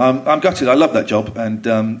 I'm gutted. I love that job, and,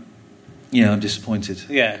 I'm disappointed.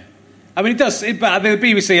 Yeah. I mean, it does. But the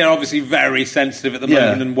BBC are obviously very sensitive at the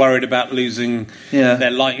moment and worried about losing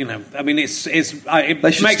their life. I mean, it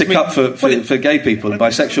they should stick up for gay people and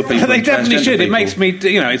bisexual people. They definitely should. People. It makes me,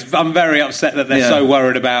 I'm very upset that they're so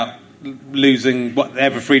worried about losing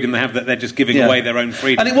whatever freedom they have, that they're just giving away their own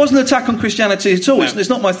freedom. And it wasn't an attack on Christianity at all. No. It's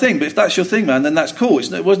not my thing. But if that's your thing, man, then that's cool.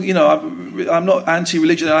 It wasn't. I'm not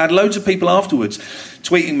anti-religion. I had loads of people afterwards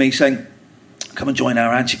tweeting me saying, come and join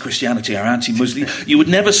our anti-Christianity, our anti-Muslim. You would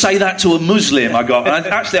never say that to a Muslim, I got. And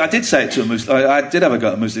I did say it to a Muslim. I did have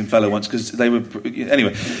a Muslim fellow once because they were...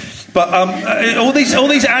 Anyway. But all these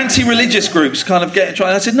anti-religious groups kind of get...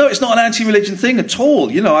 I said, no, it's not an anti-religion thing at all.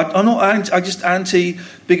 I'm not... I just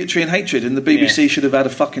anti-bigotry and hatred, and the BBC should have had a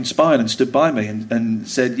fucking spine and stood by me and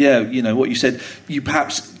said, what you said, you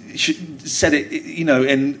perhaps... said it,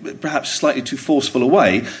 in perhaps a slightly too forceful a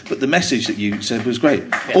way, but the message that you said was great.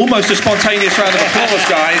 Yeah. Almost a spontaneous round of applause,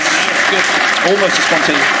 guys. Almost a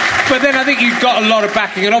spontaneous. But then I think you've got a lot of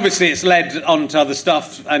backing, and obviously it's led on to other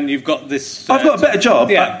stuff, and you've got this... I've got a better job.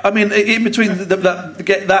 Yeah. I mean, in between get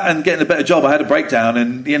that and getting a better job, I had a breakdown,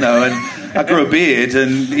 and and I grew a beard,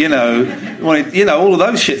 and all of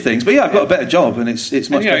those shit things. But I've got a better job, and it's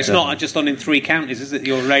much better. It's not just on in 3 counties, is it?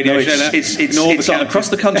 Your radio show? It's on across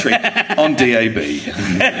the country on DAB.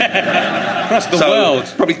 Across the world.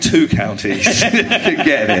 Probably 2 counties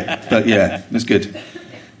getting it. But it was good.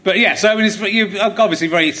 But so I mean, you're obviously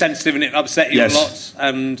very sensitive, and it upset you a lot.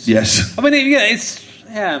 And I mean, it's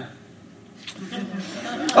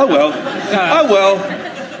Oh well.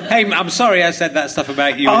 Hey, I'm sorry I said that stuff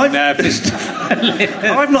about you. I've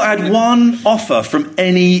not had one offer from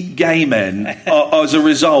any gay men as a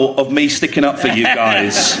result of me sticking up for you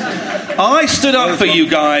guys. I stood up for you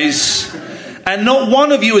guys. And not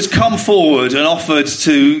one of you has come forward and offered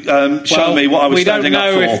to show me what I was standing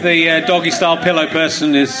up for. We don't know if the doggy-style pillow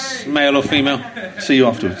person is male or female. See you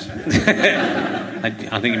afterwards.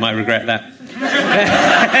 I think you might regret that.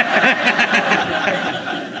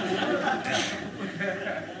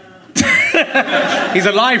 He's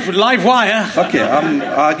a live wire. Fuck it.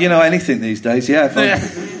 Anything these days. Yeah.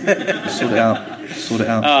 Sort it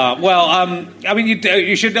out. I mean,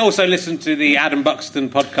 you should also listen to the Adam Buxton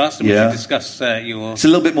podcast, and we should discuss your... It's a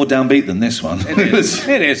little bit more downbeat than this one. It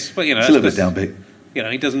is, but it's a little bit downbeat. You know,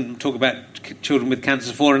 he doesn't talk about children with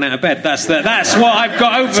cancer falling out of bed. That's what I've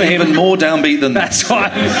got over him. Even more downbeat than that's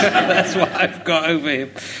what I've got over him.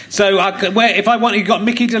 So, if I want, you've got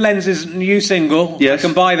Mickey DeLenz's new single. Yes. I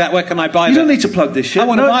can buy that. Where can I buy that? You don't need to plug this shit. I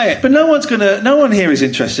want to buy it, but no one here is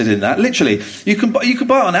interested in that. Literally, you can buy it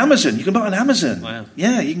on Amazon. You can buy it on Amazon. Wow.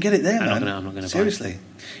 Yeah, you can get it there, man. I'm not going to seriously. Buy it.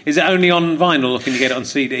 Is it only on vinyl, or can you get it on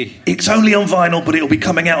CD? It's only on vinyl, but it'll be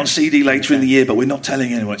coming out on CD later in the year. But we're not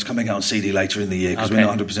telling anyone it's coming out on CD later in the year because we're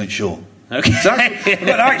not 100% sure. Okay. So we've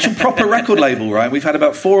got an actual proper record label, right? We've had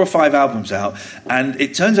about 4 or 5 albums out, and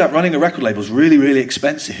it turns out running a record label is really, really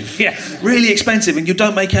expensive. Yeah, really expensive, and you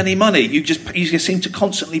don't make any money. You just seem to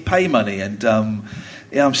constantly pay money, and I'm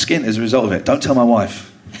skint as a result of it. Don't tell my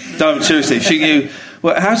wife. Don't, seriously.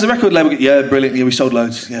 Well, how's the record label? Yeah, brilliant. Yeah, we sold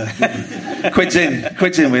loads. Yeah, quids in.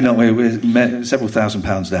 We're several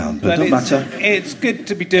 £1,000s down, but it doesn't matter. It's good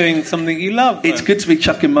to be doing something you love. Though. It's good to be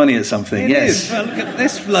chucking money at something. It yes. is. Well, look at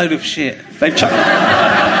this load of shit. They've chucked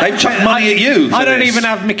money at you. I don't even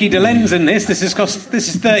have Mickey DeLenz in this. This is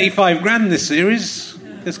 $35,000. This series.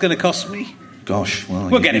 It's going to cost me. Gosh, well,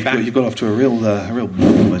 we'll get it back. You've got off to a real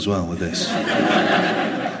boom as well with this.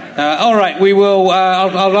 All right, we will.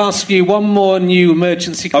 I'll ask you one more new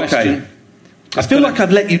emergency question. Okay. I feel like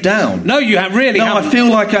I've let you down. No, you haven't. No, I feel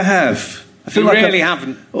like I have. You really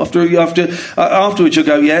haven't. Afterwards, you'll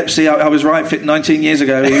go, yeah, see, I was right 19 years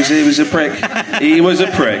ago. He was a prick. He was a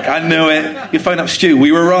prick. I knew it. You phone up Stu.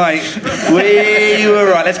 We were right. We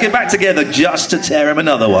were right. Let's get back together just to tear him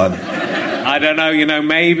another one. I don't know. You know,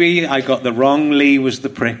 maybe I got the wrong. Lee was the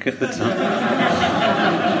prick at the time.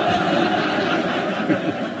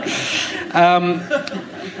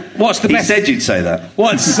 What's the best? He said you'd say that.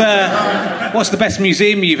 What's the best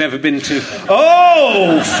museum you've ever been to?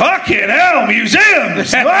 Oh, fucking hell,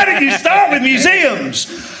 museums! Why did you start with museums?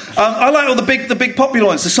 I like all the big popular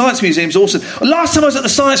ones. The Science Museum's awesome. Last time I was at the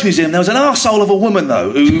Science Museum, there was an arsehole of a woman,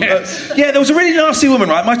 though. Who, there was a really nasty woman,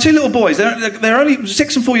 right? My 2 little boys, they're only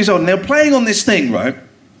 6 and 4 years old, and they're playing on this thing, right?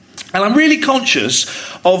 And I'm really conscious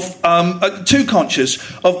of, too conscious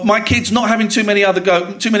of my kids not having too many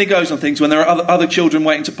goes on things when there are other children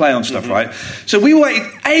waiting to play on stuff, right? So we waited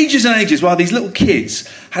ages and ages while these little kids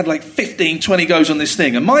had like 15, 20 goes on this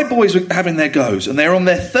thing. And my boys were having their goes, and they're on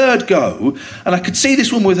their 3rd go. And I could see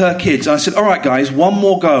this woman with her kids. And I said, all right, guys, one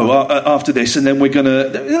more go after this, and then we're going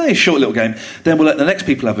to, a short little game, then we'll let the next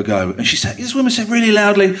people have a go. And this woman said really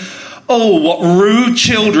loudly, oh, what rude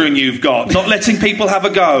children you've got, not letting people have a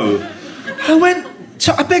go. I went,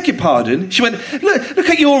 I beg your pardon. She went, look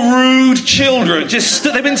at your rude children.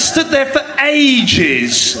 They've been stood there for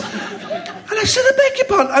ages. And I said, I beg your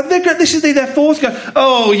pardon. This is their 4th go.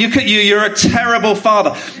 Oh, you're a terrible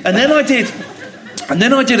father. And then I did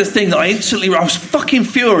a thing that I was fucking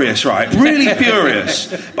furious, right? Really furious.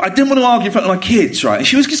 But I didn't want to argue in front of my kids, right? And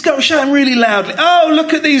she was just shouting really loudly, oh,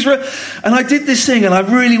 look at these. And I did this thing, and I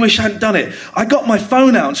really wish I hadn't done it. I got my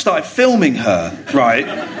phone out and started filming her, right?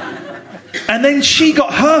 And then she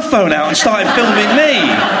got her phone out and started filming me.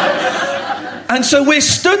 And so we're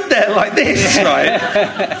stood there like this,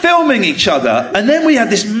 right, filming each other. And then we had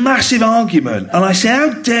this massive argument. And I said,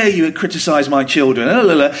 how dare you criticise my children?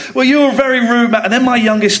 Well, you're very rude, man. And then my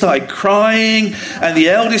youngest started crying, and the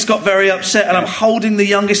eldest got very upset, and I'm holding the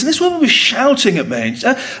youngest. And this woman was shouting at me.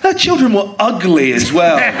 Her children were ugly as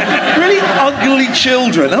well. Really ugly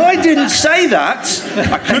children. And I didn't say that.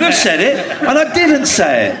 I could have said it, and I didn't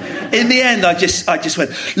say it. In the end, I just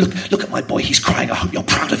went, look at my boy, he's crying, I hope you're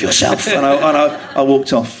proud of yourself. And I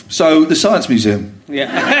walked off. So, the Science Museum. Yeah.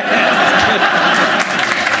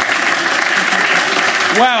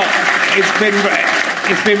 Well,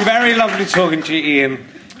 it's been very lovely talking to you, Ian.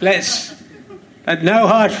 Let's... no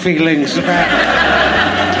hard feelings about...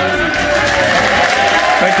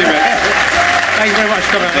 Thank you, man. Thank you very much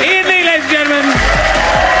for coming. Ian Lee, ladies and gentlemen.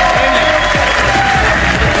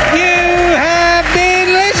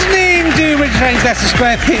 Rich Herring's Leicester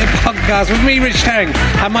Square Theatre podcast with me, Rich Herring,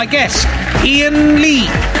 and my guest, Ian Lee.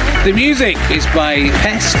 The music is by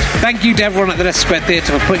Pest. Thank you to everyone at the Leicester Square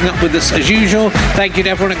Theatre for putting up with us as usual. Thank you to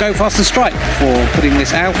everyone at Go Faster Stripe for putting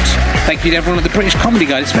this out. Thank you to everyone at the British Comedy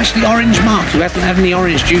Guide, especially Orange Mark, who hasn't had any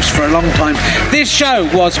orange juice for a long time. This show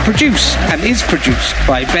was produced and is produced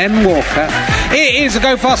by Ben Walker. It is a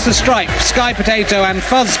Go Faster Stripe, Sky Potato and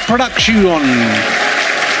Fuzz production.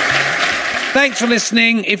 Thanks for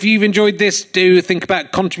listening. If you've enjoyed this, do think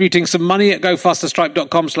about contributing some money at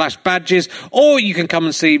gofasterstripe.com/badges, or you can come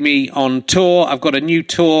and see me on tour. I've got a new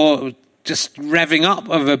tour just revving up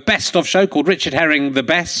of a best-of show called Richard Herring The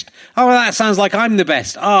Best. Oh, well, that sounds like I'm the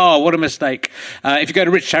best. Oh, what a mistake. If you go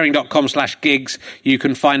to richardherring.com/gigs, you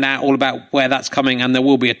can find out all about where that's coming, and there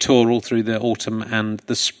will be a tour all through the autumn and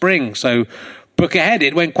the spring. So book ahead.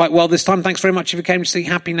 It went quite well this time. Thanks very much if you came to see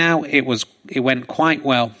Happy Now. It went quite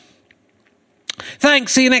well.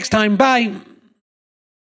 Thanks. See you next time. Bye.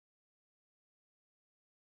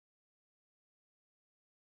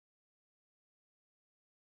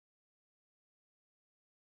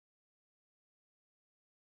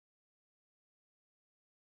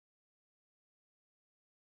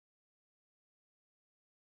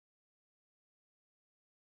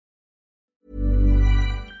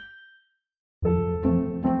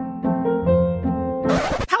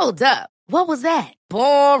 Hold up. What was that?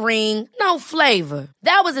 Boring. No flavor.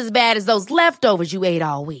 That was as bad as those leftovers you ate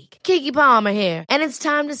all week. Keke Palmer here, and it's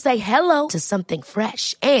time to say hello to something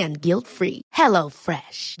fresh and guilt-free. Hello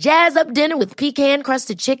Fresh. Jazz up dinner with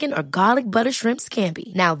pecan-crusted chicken or garlic butter shrimp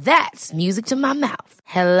scampi. Now that's music to my mouth.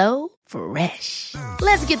 Hello Fresh.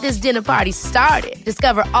 Let's get this dinner party started.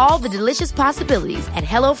 Discover all the delicious possibilities at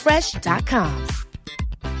HelloFresh.com.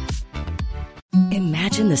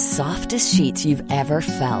 Imagine the softest sheets you've ever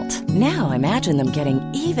felt. Now imagine them getting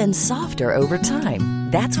even softer over time.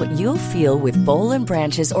 That's what you'll feel with Boll &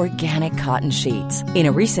 Branch's organic cotton sheets. In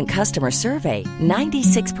a recent customer survey,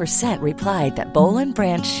 96% replied that Boll &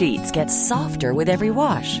 Branch sheets get softer with every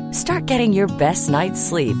wash. Start getting your best night's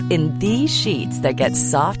sleep in these sheets that get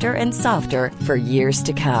softer and softer for years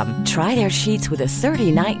to come. Try their sheets with a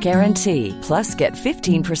 30-night guarantee. Plus, get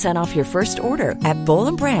 15% off your first order at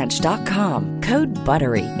bollandbranch.com. Code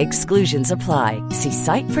BUTTERY. Exclusions apply. See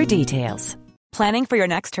site for details. Planning for your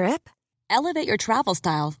next trip? Elevate your travel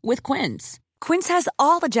style with Quince. Quince has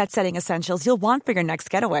all the jet-setting essentials you'll want for your next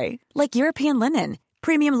getaway, like European linen,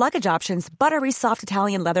 premium luggage options, buttery soft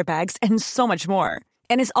Italian leather bags, and so much more.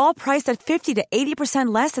 And is all priced at 50 to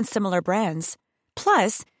 80% less than similar brands.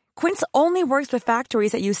 Plus, Quince only works with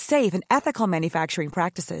factories that use safe and ethical manufacturing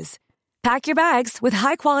practices. Pack your bags with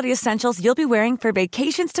high-quality essentials you'll be wearing for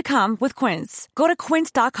vacations to come with Quince. Go to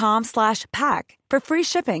quince.com/pack for free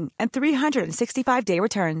shipping and 365-day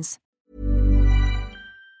returns.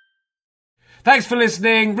 Thanks for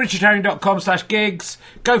listening. richardherring.com/gigs.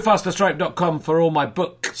 GoFasterStripe.com for all my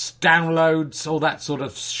books, downloads, all that sort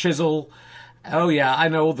of shizzle. Oh, yeah, I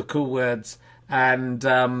know all the cool words. And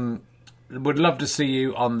would love to see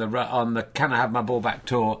you on the Can I Have My Ball Back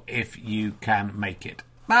tour if you can make it.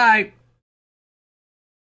 Bye.